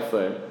my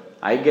effort,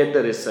 I get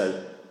the result,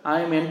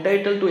 I am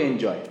entitled to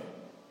enjoy.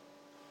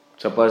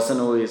 So a person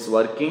who is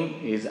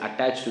working is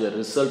attached to the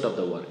result of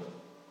the work.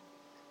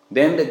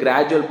 Then the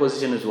gradual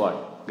position is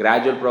what?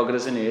 Gradual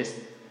progression is,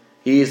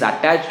 he is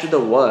attached to the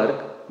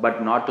work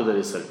but not to the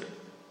result.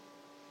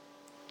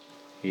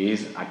 He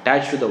is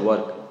attached to the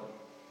work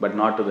but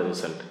not to the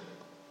result.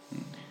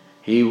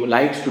 He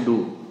likes to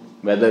do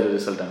whether the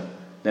result or not.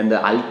 Then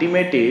the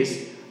ultimate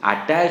is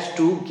attached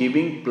to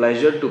giving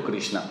pleasure to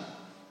Krishna.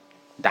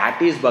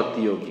 That is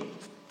Bhakti Yogi.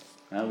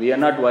 We are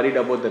not worried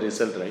about the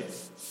result, right?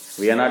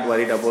 We are not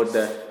worried about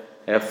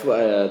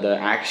the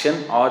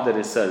action or the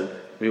result.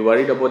 We are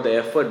worried about the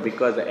effort,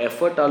 because the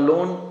effort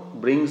alone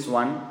brings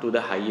one to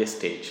the highest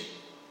stage.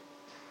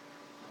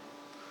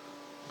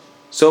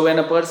 So when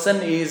a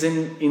person is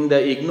in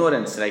the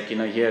ignorance, like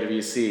here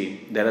we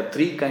see there are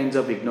three kinds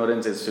of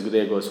ignorance, as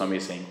Sukadeva Goswami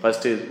is saying.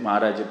 First is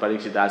Maharaj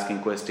Parikshit asking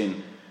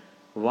question,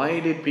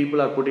 why did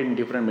people are put in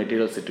different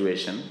material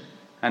situation?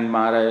 And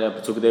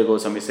Maharaj Sukadeva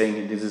Goswami is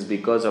saying this is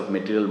because of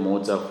material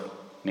modes of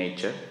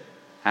nature.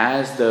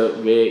 As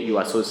the way you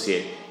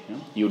associate,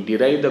 you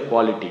derive the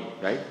quality,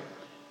 right?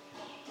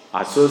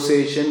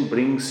 Association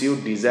brings you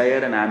desire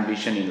and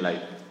ambition in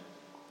life,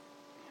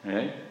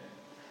 right?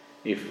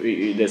 If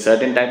the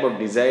certain type of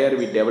desire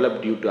we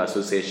develop due to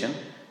association,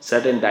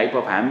 certain type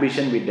of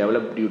ambition we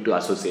develop due to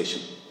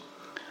association.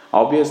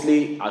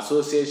 Obviously,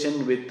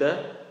 association with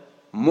the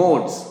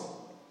modes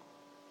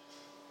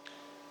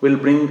will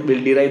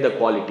derive the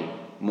quality,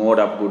 mode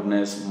of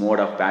goodness, mode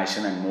of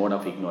passion, and mode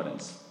of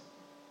ignorance.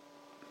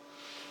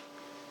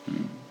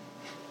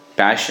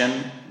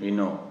 Passion, we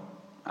know,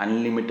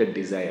 unlimited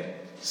desire,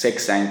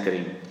 sex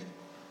anchoring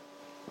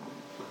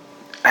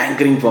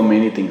for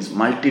many things,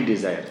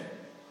 multi-desire.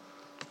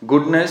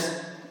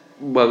 Goodness,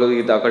 Bhagavad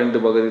Gita, according to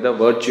Bhagavad Gita,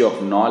 virtue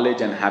of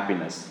knowledge and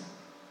happiness.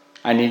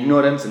 And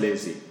ignorance,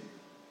 lazy.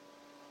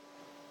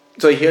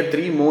 So here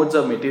three modes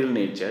of material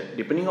nature.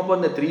 Depending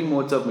upon the three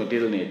modes of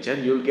material nature,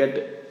 you'll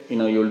get,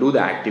 you'll do the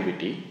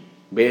activity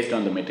based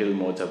on the material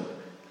modes of,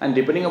 and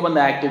depending upon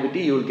the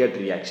activity, you'll get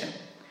reaction.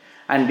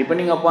 And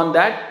depending upon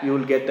that, you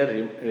will get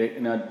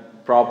a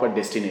proper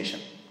destination.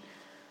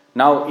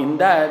 Now,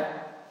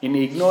 in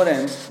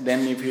ignorance,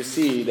 then if you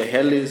see the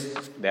hell is,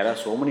 there are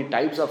so many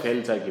types of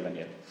hells are given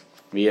here.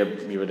 We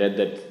read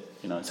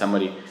that,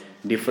 summary,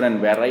 different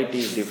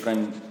varieties,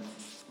 different.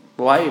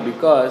 Why?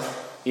 Because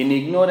in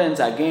ignorance,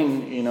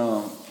 again,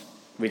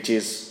 which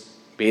is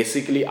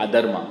basically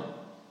adharma,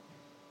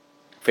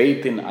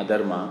 faith in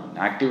adharma,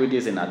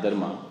 activities in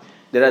adharma,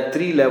 there are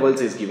three levels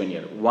is given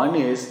here. One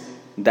is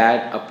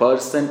that a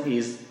person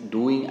is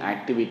doing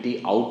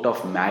activity out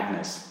of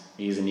madness.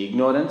 He is in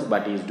ignorance,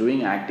 but he is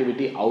doing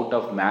activity out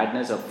of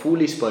madness, a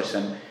foolish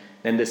person.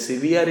 Then the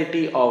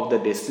severity of the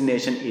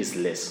destination is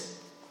less.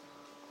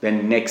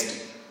 Then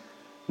next,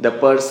 the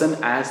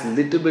person has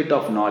little bit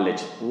of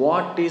knowledge.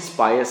 What is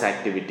pious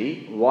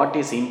activity? What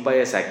is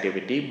impious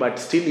activity? But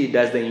still he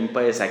does the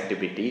impious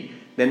activity.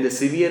 Then the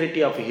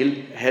severity of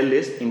hell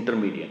is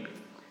intermediate.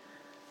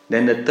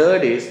 Then the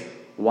third is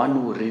one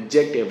who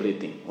reject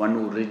everything, one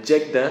who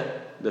reject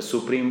the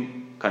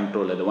supreme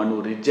controller, the one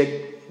who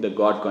reject the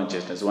God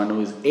consciousness, one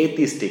who is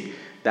atheistic.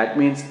 That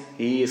means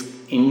he is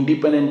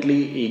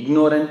independently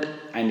ignorant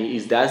and he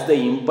does the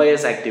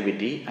impious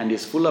activity and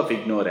is full of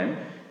ignorance.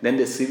 Then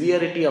the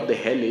severity of the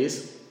hell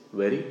is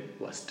very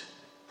worst.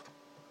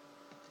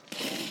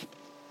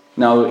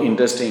 Now,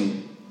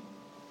 interesting,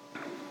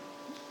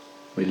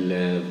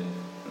 we'll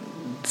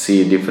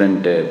see a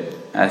different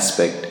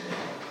aspect.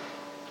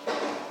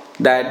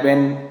 That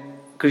when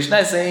Krishna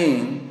is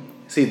saying,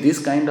 see, this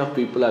kind of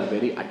people are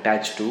very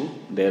attached to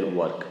their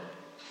work.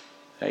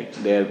 Right?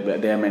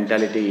 Their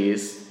mentality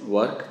is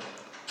work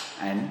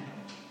and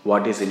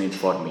what is in it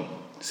for me.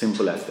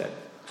 Simple as that.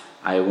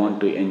 I want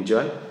to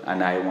enjoy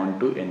and I want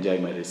to enjoy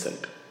my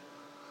result.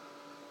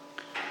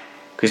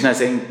 Krishna is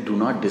saying, do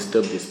not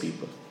disturb these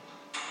people.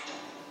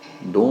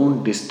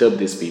 Don't disturb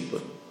these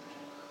people.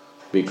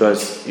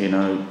 Because,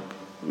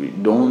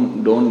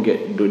 don't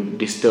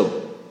disturb.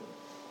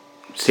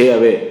 Stay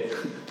away.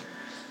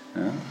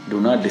 Do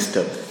not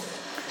disturb.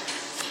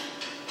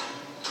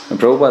 And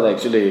Prabhupada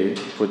actually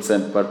puts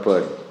that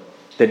purport.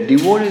 The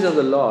devotees of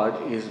the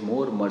Lord is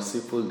more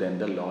merciful than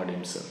the Lord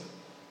himself.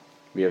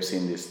 We have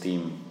seen this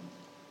theme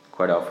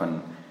quite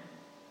often,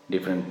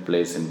 different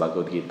places in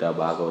Bhagavad Gita,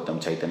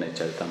 Bhagavatam, Chaitanya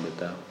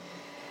Charitamrita.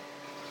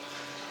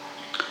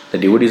 The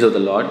devotees of the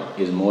Lord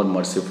is more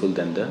merciful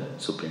than the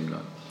Supreme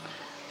Lord.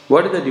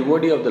 What the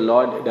devotee of the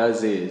Lord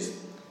does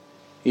is,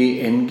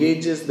 he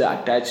engages the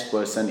attached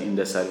person in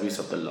the service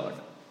of the Lord.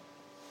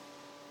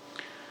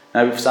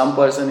 Now, if some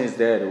person is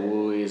there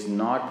who is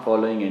not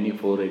following any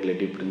four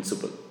regulative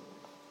principle,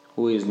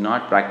 who is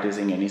not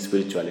practicing any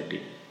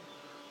spirituality,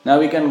 now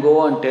we can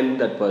go and tell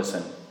that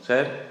person,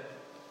 sir,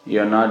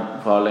 you are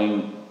not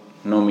following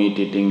no meat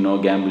eating,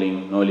 no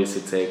gambling, no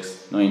illicit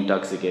sex, no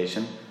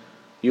intoxication.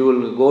 You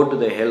will go to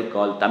the hell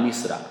called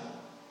Tamisra.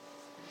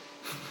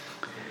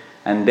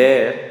 And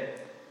there,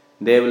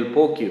 they will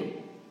poke you.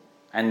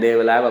 And they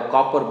will have a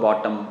copper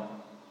bottom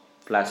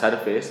flat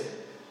surface.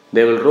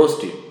 They will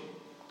roast you.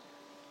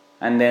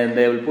 And then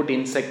they will put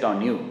insect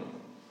on you.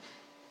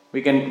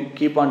 We can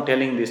keep on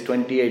telling this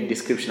 28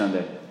 description on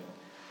that.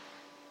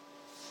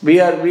 We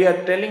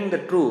are telling the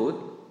truth,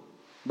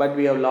 but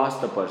we have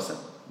lost the person.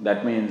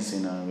 That means,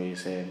 we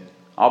say,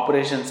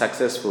 operation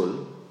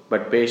successful,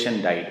 but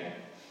patient died.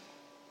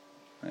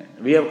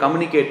 We have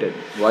communicated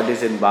what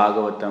is in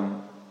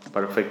Bhagavatam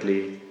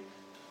perfectly.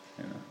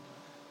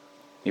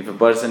 If a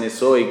person is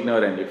so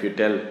ignorant, if you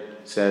tell,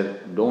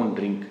 sir, don't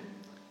drink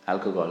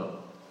alcohol,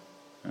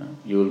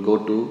 you will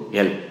go to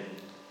hell.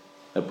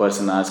 The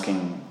person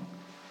asking,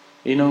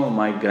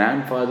 my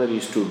grandfather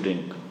used to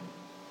drink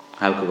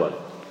alcohol.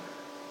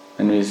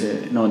 And we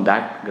say, no,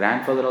 that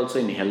grandfather also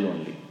in hell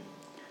only.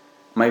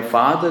 My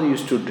father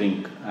used to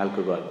drink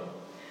alcohol.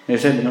 He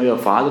said, your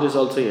father is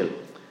also hell.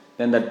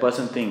 Then that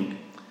person think,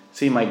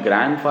 see, my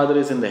grandfather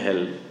is in the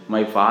hell,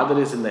 my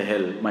father is in the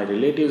hell, my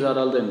relatives are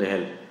also in the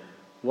hell.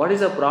 What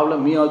is the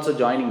problem? Me also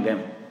joining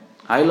them.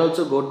 I will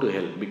also go to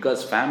hell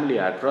because family,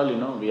 after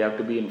all, we have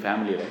to be in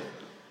family, right?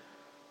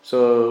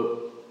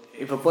 So,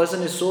 if a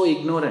person is so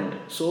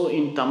ignorant, so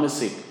in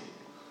tamasic,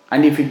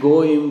 and if you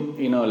go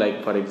in,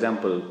 like for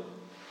example,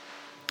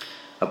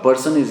 a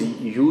person is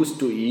used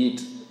to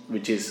eat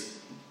which is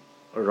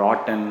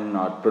rotten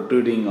or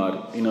protruding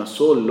or,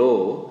 so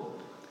low,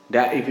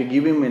 that if you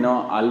give him,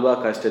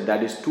 alwa custard,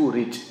 that is too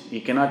rich,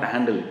 he cannot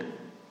handle it.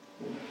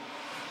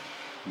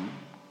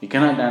 He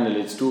cannot handle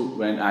it. It's too,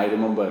 when I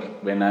remember,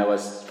 when I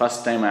was,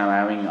 first time I am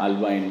having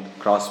alwa in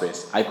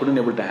Crossways, I couldn't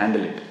able to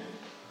handle it.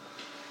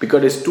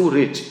 Because it's too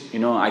rich,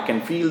 I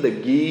can feel the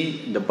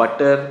ghee, the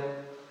butter,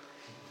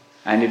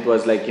 and it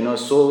was like,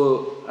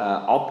 so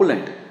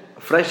opulent,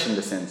 fresh in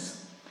the sense.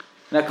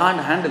 And I can't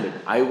handle it.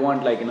 I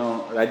want like,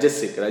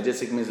 Rajasic.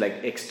 Rajasic means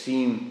like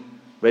extreme,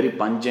 very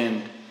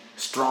pungent,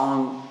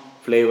 strong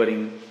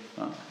flavoring.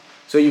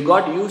 So you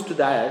got used to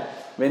that.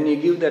 When you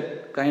give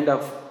that kind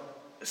of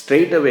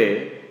straight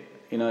away,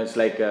 it's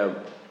like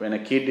when a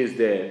kid is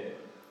there,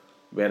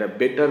 where a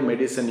bitter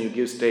medicine you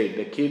give straight,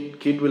 the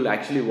kid will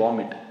actually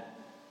vomit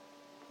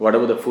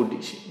whatever the food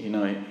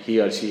he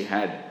or she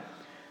had.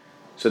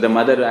 So the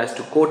mother has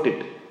to coat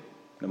it.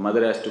 The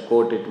mother has to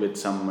coat it with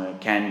some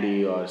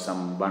candy or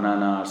some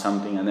banana or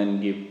something and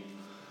then give.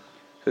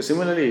 So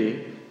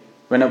similarly,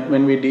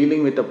 when we're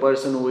dealing with a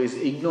person who is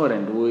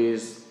ignorant,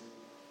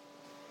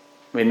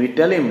 when we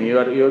tell him you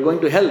are going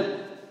to hell,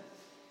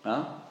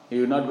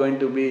 you are not going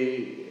to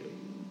be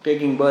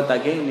taking birth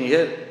again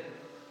here,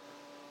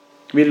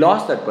 we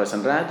lost that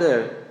person.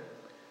 Rather,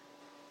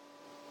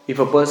 if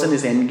a person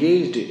is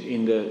engaged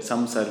in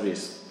some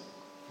service,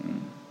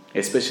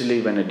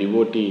 especially when a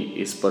devotee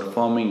is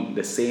performing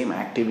the same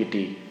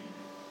activity,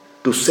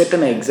 to set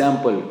an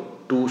example,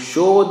 to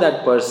show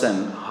that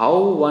person how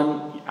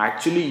one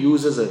actually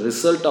uses a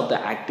result of the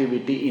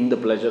activity in the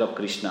pleasure of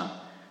Krishna.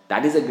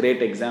 That is a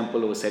great example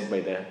was set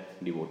by the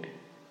devotee.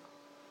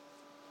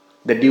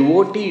 The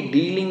devotee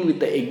dealing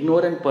with the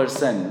ignorant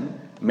person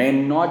may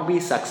not be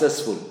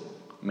successful,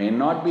 may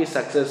not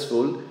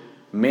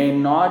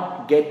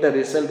get the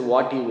result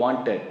what he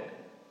wanted,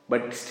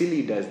 but still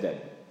he does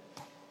that.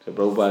 So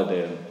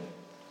Prabhupada,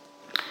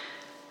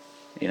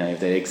 if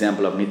the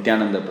example of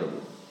Nityananda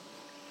Prabhu.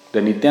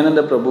 The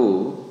Nityananda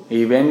Prabhu,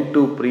 he went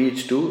to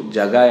preach to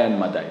Jagai and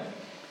Madai.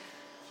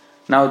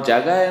 Now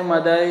Jagai and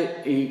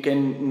Madai, you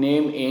can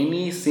name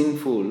any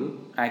sinful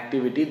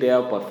activity they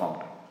have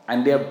performed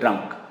and they have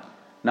drunk.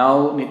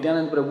 Now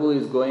Nityananda Prabhu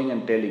is going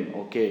and telling,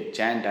 okay,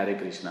 chant Hare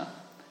Krishna.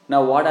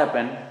 Now what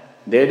happened?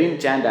 They didn't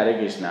chant Hare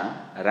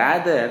Krishna,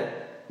 rather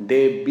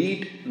they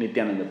beat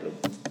Nityananda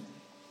Prabhu.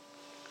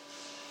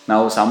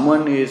 Now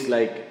someone is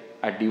like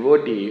a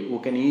devotee who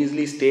can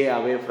easily stay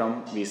away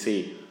from, we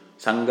say,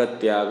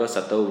 Sangatyaga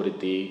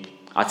Satavriti,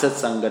 Asat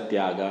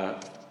Sangatyaga.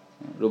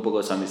 Rupa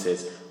Goswami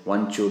says,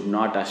 one should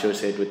not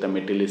associate with a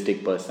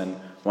materialistic person,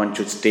 one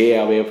should stay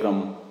away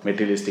from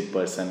materialistic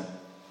person.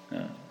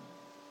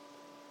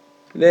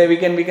 There we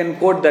can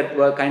quote that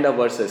kind of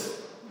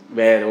verses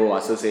where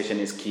association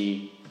is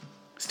key,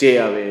 stay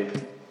away.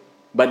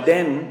 But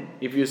then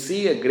if you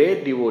see a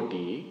great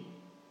devotee,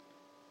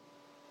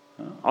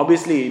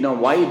 obviously,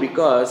 why?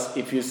 Because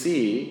if you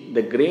see,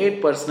 the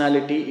great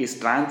personality is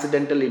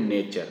transcendental in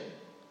nature.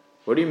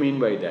 What do you mean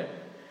by that?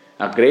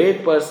 A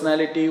great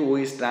personality who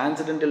is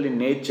transcendental in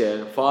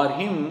nature, for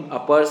him, a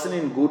person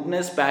in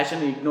goodness,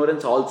 passion,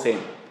 ignorance, all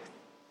same.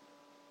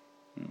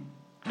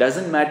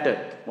 Doesn't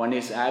matter. One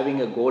is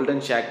having a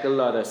golden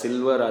shackle or a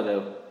silver or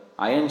a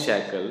iron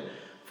shackle.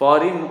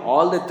 For him,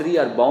 all the three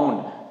are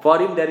bound. For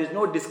him, there is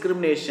no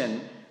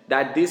discrimination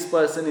that this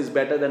person is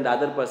better than the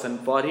other person.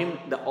 For him,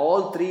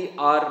 all three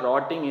are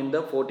rotting in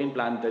the 14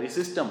 planetary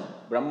system.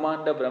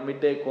 Brahmanda,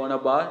 Brahmite,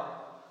 Konabar.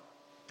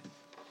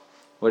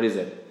 What is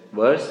it?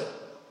 Verse?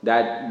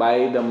 That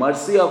by the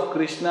mercy of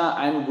Krishna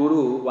and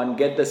Guru, one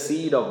get the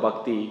seed of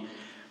bhakti.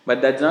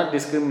 But that does not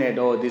discriminate,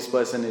 this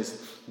person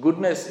is...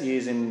 Goodness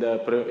is in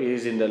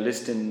the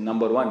list in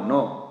number 1.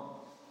 No.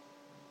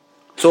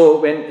 So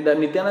when the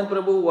Nityananda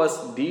Prabhu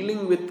was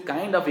dealing with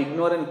kind of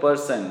ignorant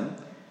person,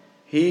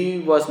 he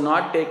was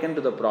not taken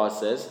to the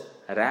process.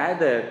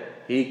 Rather,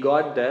 he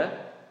got the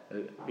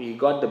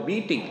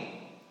beating.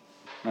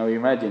 Now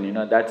imagine,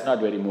 that's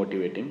not very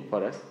motivating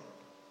for us.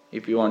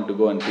 If you want to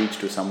go and preach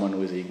to someone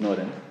who is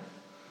ignorant.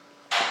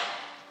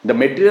 The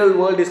material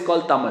world is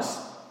called tamas.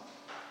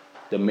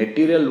 The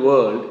material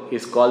world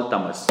is called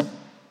tamas.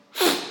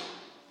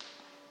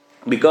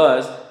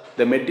 Because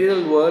the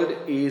material world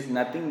is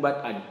nothing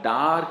but a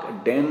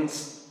dark,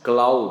 dense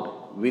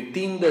cloud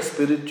within the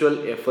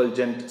spiritual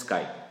effulgent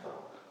sky.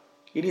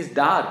 It is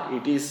dark.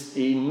 It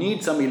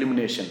needs some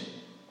illumination.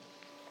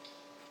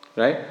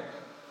 Right?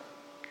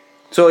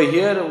 So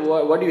here,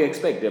 what do you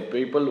expect? The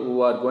people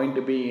who are going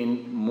to be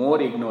in more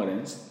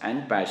ignorance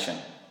and passion.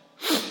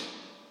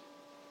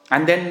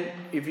 And then,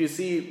 if you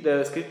see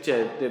the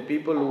scripture, the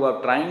people who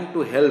are trying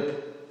to help,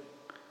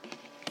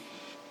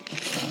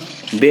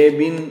 they've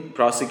been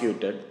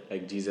prosecuted,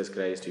 like Jesus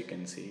Christ, you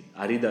can see,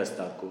 Haridas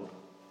Thakur,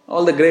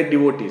 all the great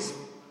devotees.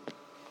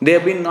 They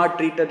have been not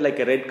treated like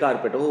a red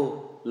carpet.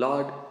 Oh,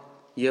 Lord,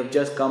 you have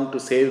just come to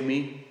save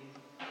me.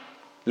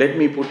 Let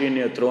me put you in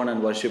your throne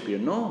and worship you.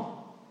 No.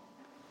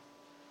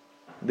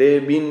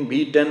 They've been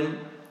beaten.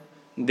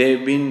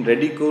 They've been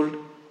ridiculed.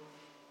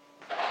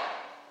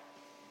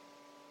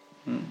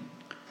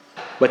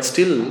 But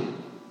still,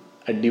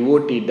 a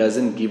devotee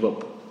doesn't give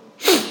up.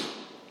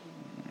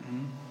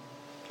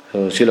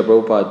 So Srila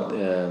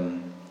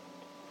Prabhupada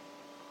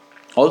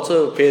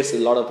also faced a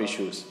lot of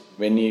issues.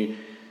 When he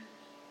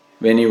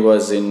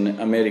was in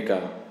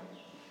America,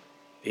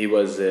 he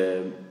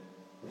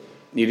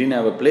didn't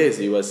have a place.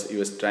 He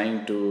was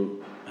trying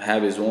to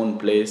have his own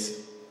place.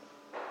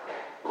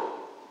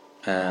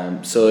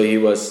 So he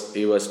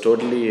was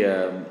totally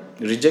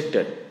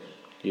rejected.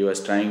 He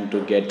was trying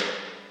to get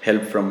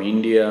help from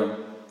India,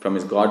 from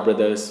his god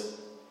brothers,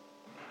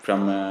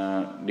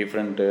 from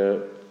different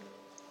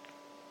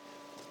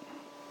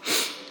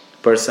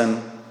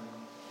person.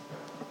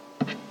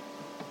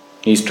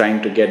 He's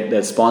trying to get,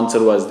 the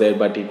sponsor was there,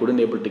 but he couldn't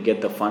able to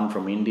get the fund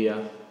from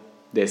India.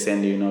 They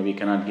said, we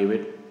cannot give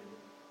it.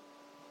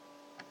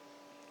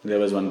 There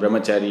was one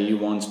brahmachari, he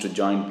wants to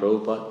join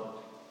Prabhupada,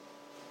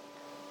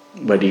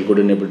 but he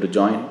couldn't able to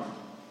join.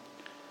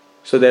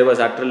 So there was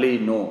utterly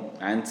no.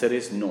 Answer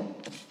is no.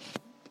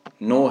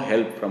 No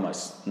help from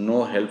us.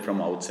 No help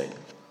from outside.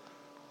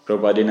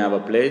 Prabhupada didn't have a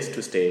place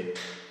to stay.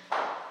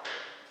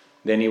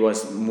 Then he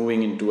was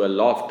moving into a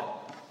loft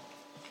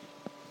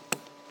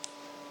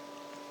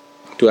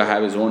to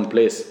have his own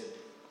place.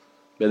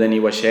 But then he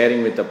was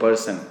sharing with a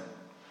person,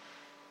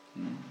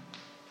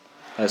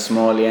 a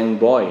small young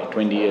boy,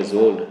 20 years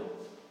old.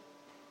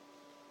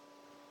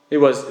 He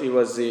was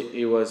ignorant.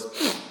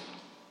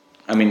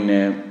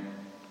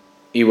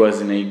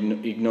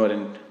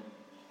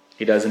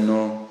 He doesn't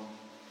know.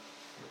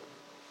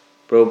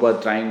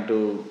 Prabhupada trying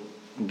to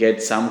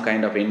get some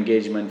kind of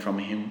engagement from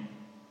him.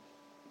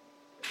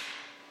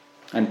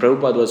 And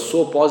Prabhupada was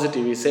so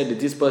positive. He said,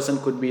 this person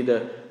could be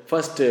the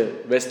first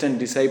Western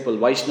disciple,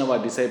 Vaishnava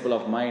disciple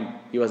of mine.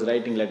 He was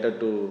writing letter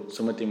to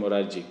Sumati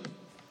Morarji.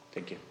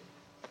 Thank you.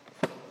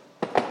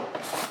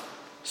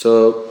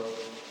 So,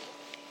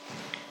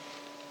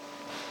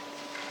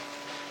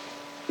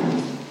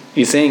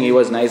 he's saying he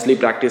was nicely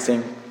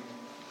practicing,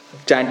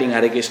 chanting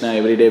Hare Krishna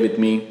every day with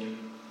me.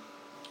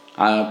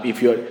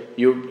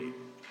 You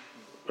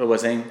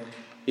was saying,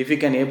 if you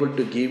can able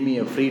to give me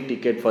a free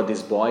ticket for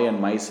this boy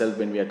and myself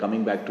when we are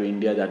coming back to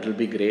India, that will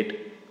be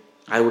great.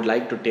 I would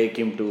like to take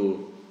him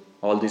to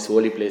all these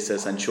holy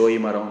places and show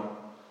him around.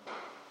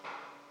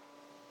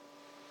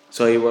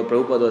 So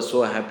Prabhupada was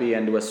so happy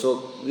and this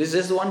is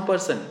just one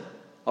person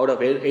out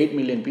of 8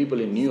 million people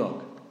in New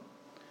York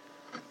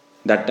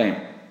that time.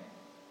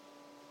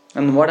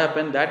 And what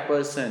happened? That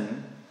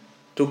person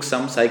took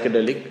some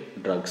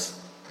psychedelic drugs.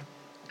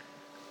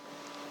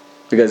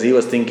 Because he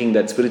was thinking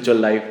that spiritual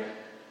life,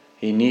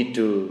 he need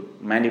to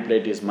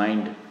manipulate his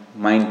mind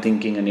mind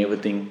thinking and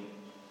everything.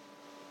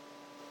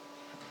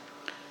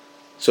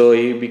 So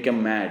he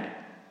became mad.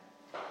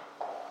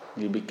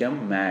 He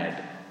became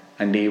mad.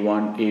 And he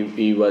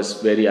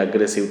was very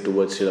aggressive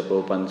towards Srila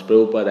Prabhupada.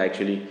 Prabhupada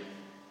actually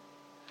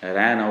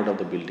ran out of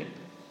the building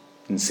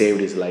and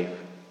saved his life.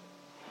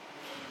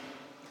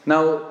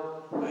 Now,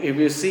 if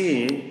you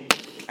see,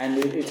 and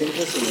it's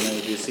interesting,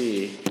 if you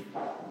see,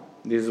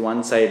 this is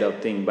one side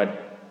of thing,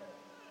 but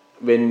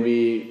when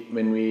we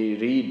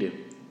read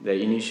the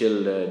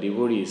initial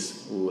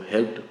devotees who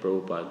helped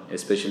Prabhupada,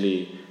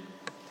 especially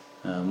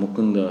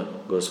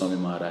Mukunda Goswami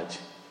Maharaj,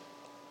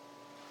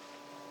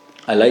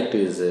 I liked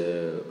his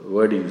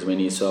wordings when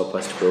he saw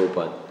first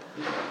Prabhupada.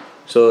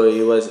 So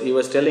he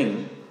was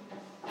telling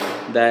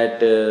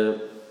that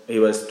he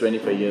was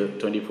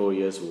 24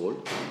 years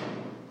old,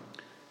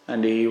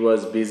 and he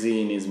was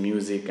busy in his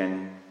music,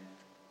 and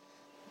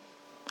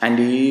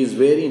he is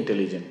very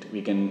intelligent.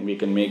 We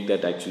can make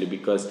that actually,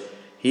 because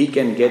he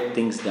can get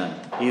things done.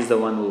 He is the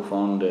one who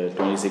found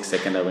 26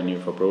 Second Avenue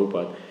for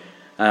Prabhupada.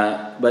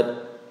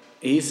 But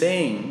he is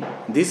saying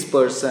this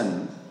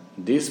person,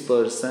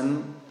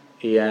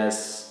 he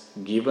has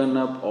given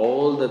up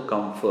all the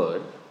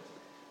comfort,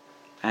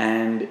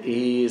 and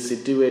he is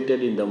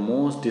situated in the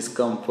most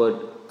discomfort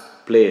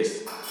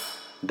place.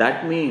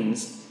 That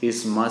means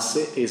his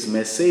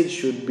message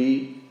should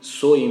be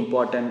so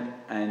important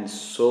and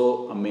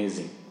so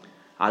amazing.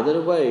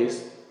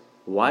 Otherwise,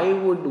 why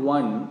would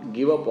one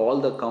give up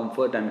all the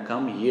comfort and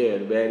come here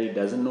where he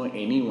doesn't know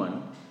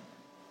anyone,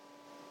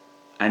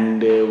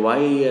 and why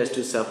he has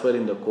to suffer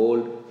in the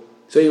cold?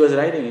 So he was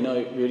writing,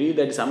 if you read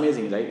that, it's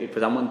amazing, right? If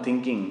someone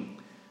thinking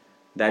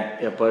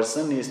that a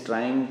person is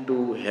trying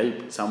to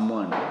help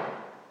someone,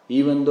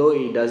 even though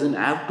he doesn't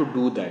have to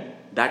do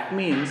that, that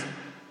means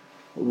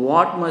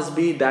what must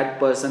be that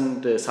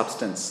person's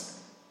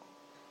substance?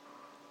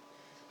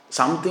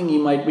 Something he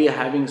might be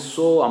having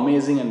so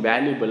amazing and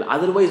valuable.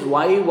 Otherwise,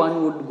 why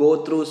one would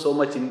go through so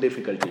much in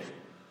difficulty?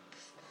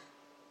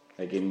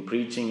 Like in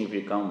preaching, if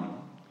you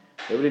come,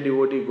 every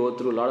devotee go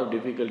through a lot of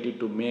difficulty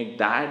to make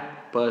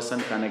that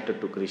person connected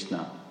to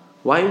Krishna.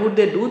 Why would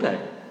they do that?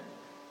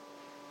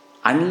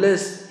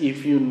 Unless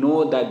if you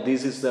know that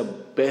this is the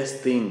best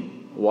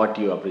thing what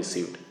you have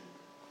received.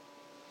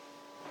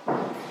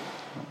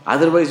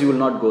 Otherwise you will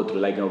not go through.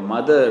 Like a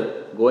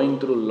mother going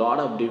through a lot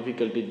of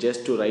difficulty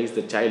just to raise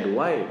the child.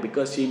 Why?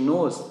 Because she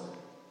knows,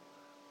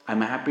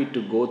 I'm happy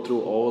to go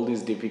through all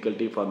this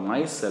difficulty for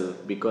myself,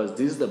 because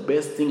this is the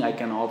best thing I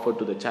can offer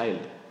to the child.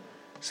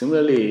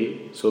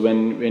 Similarly, so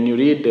when you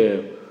read,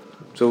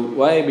 so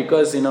why?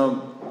 Because if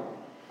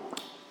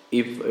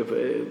you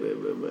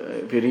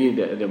read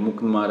the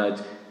Mukund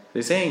Maharaj,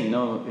 they're saying,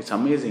 it's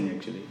amazing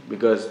actually,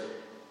 because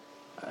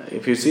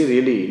if you see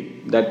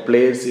really, that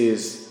place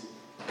is,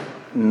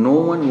 no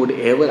one would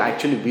ever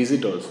actually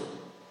visit also.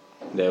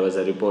 There was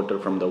a reporter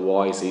from The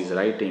Voice, he's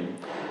writing,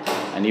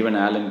 and even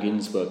Allen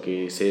Ginsberg,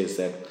 he says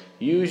that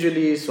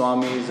usually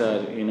Swamis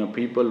are,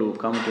 people who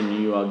come to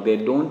New York, they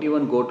don't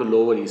even go to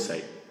Lower East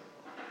Side.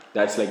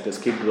 That's like the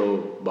Skid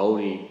Row,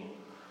 Bowery.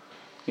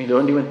 You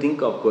don't even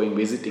think of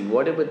visiting,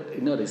 whatever,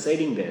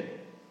 residing there.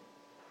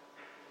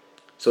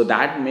 So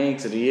that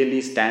makes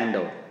really stand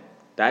out.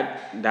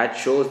 That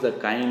shows the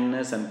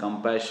kindness and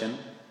compassion,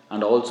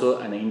 and also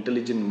an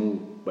intelligent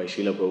move by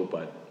Srila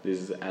Prabhupada. This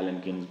is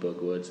Allen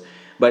Ginsberg words.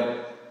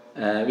 But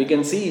we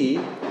can see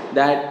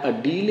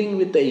that dealing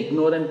with the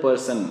ignorant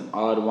person,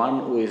 or one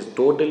who is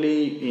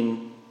totally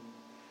in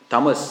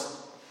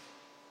tamas,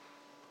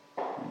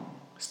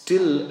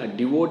 still a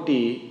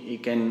devotee, he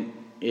can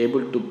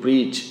able to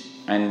preach,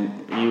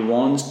 and he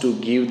wants to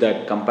give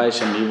that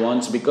compassion. He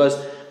wants, because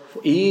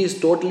he is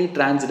totally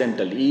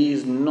transcendental. He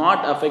is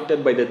not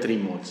affected by the three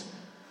modes.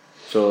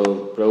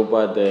 So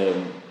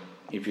Prabhupada,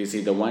 if you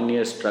see the 1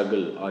 year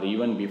struggle, or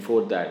even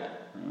before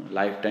that,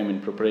 lifetime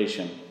in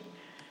preparation,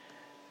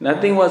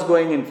 nothing was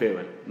going in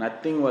favor.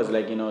 Nothing was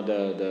like,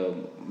 the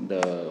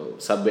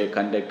subway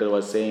conductor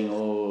was saying,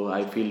 oh,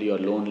 I feel you're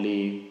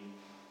lonely.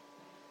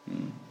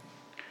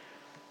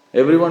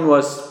 Everyone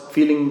was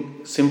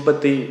feeling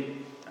sympathy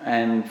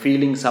and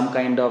feeling some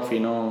kind of,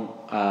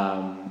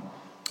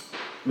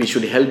 we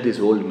should help this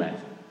old man.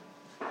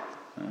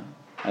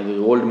 And the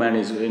old man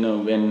is,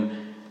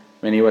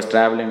 when he was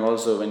traveling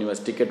also, when his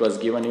ticket was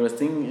given, he was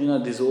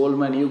thinking, this old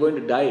man, you're going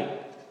to die.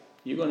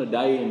 You're going to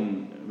die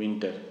in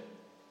winter.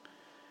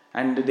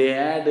 And they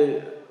had,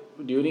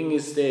 during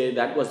his stay,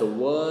 that was the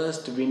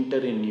worst winter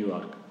in New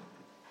York.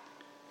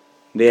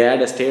 They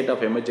had a state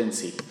of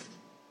emergency.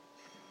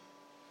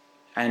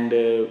 And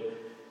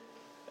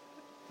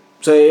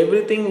so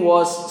everything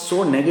was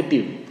so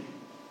negative.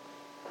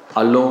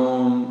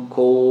 Alone,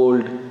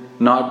 cold,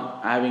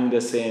 not having the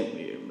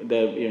same,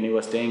 when he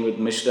was staying with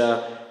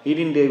Mishra, he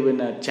didn't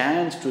even a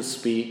chance to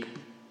speak.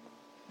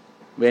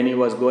 When he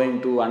was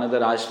going to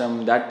another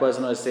ashram, that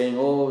person was saying,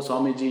 oh,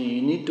 Swamiji,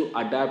 you need to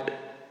adapt.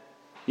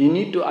 You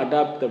need to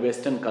adapt the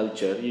Western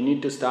culture. You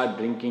need to start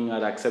drinking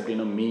or accept,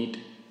 meat.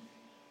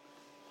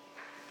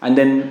 And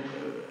then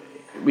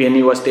when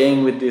he was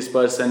staying with this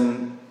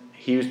person,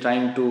 he was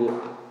trying to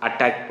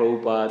attack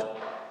Prabhupada.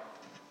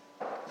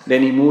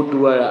 Then he moved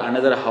to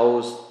another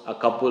house, a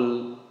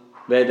couple,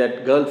 where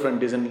that girlfriend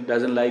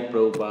doesn't like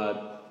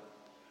Prabhupada.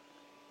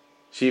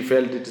 She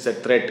felt it is a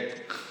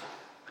threat.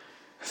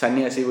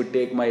 Sannyasi would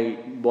take my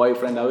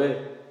boyfriend away.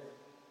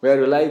 Where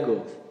will I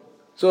go?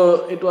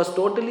 So it was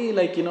totally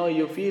like,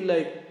 you feel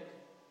like,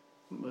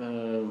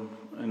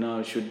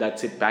 should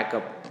that's it, pack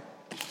up.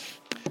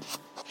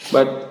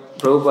 But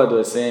Prabhupada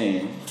was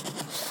saying,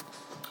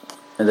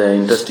 the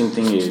interesting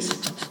thing is,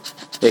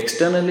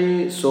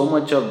 externally so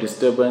much of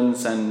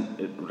disturbance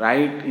and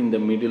right in the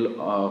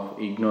middle of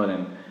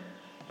ignorance,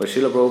 but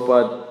Srila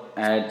Prabhupada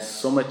had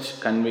so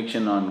much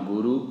conviction on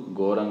Guru,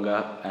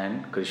 Gauranga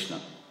and Krishna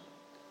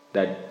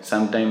that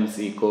sometimes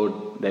he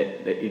quote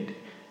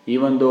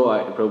even though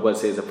Prabhupada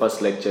says the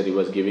first lecture he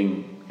was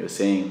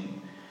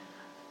saying,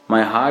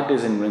 my heart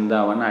is in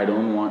Vrindavan,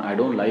 I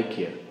don't like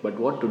here, but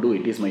what to do?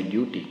 It is my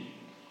duty.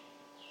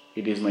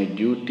 It is my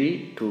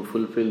duty to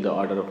fulfill the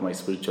order of my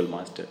spiritual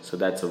master. So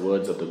that's the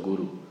words of the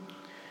Guru.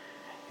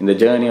 In the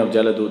journey of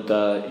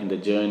Jaladuta, in the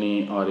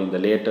journey or in the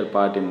later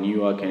part in New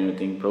York and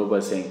everything, Prabhupada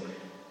is saying,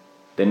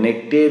 the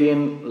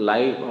nectarian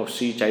life of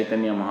Sri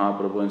Chaitanya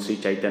Mahaprabhu and Sri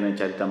Chaitanya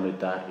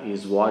Charitamrita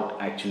is what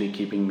actually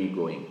keeping me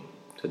going.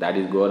 So that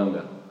is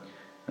Gauranga.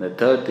 And the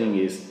third thing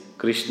is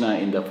Krishna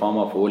in the form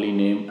of holy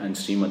name and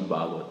Srimad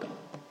Bhagavatam.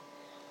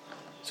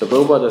 So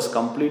Prabhupada was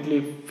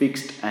completely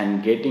fixed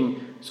and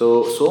getting,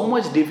 so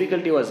much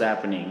difficulty was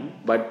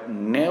happening, but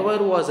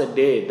never was a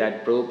day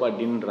that Prabhupada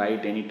didn't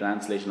write any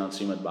translation on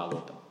Srimad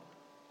Bhagavatam,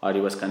 or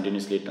he was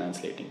continuously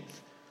translating.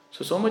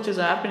 So much is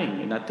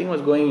happening, nothing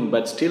was going in,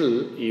 but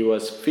still he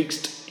was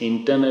fixed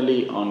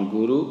internally on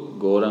Guru,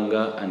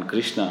 Gauranga and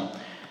Krishna.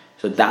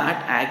 So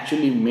that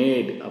actually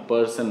made a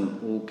person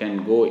who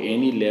can go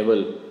any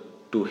level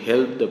to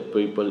help the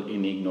people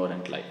in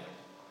ignorant life.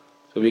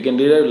 So we can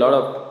derive a lot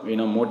of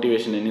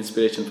motivation and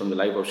inspiration from the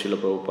life of Srila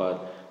Prabhupada,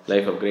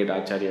 life of great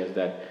acharyas,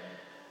 that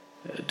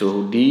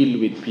to deal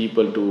with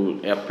people,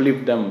 to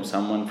uplift them,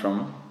 someone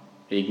from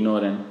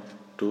ignorant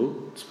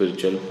to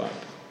spiritual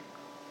path.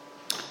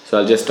 So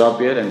I'll just stop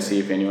here and see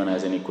if anyone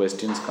has any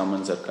questions,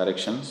 comments or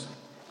corrections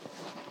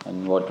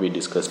on what we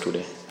discussed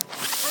today.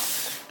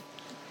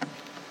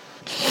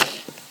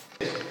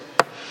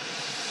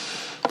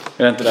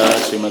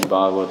 Srimad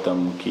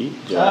Bhagavatam ki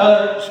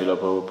jai, Srila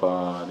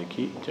Prabhupada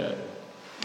ki jai.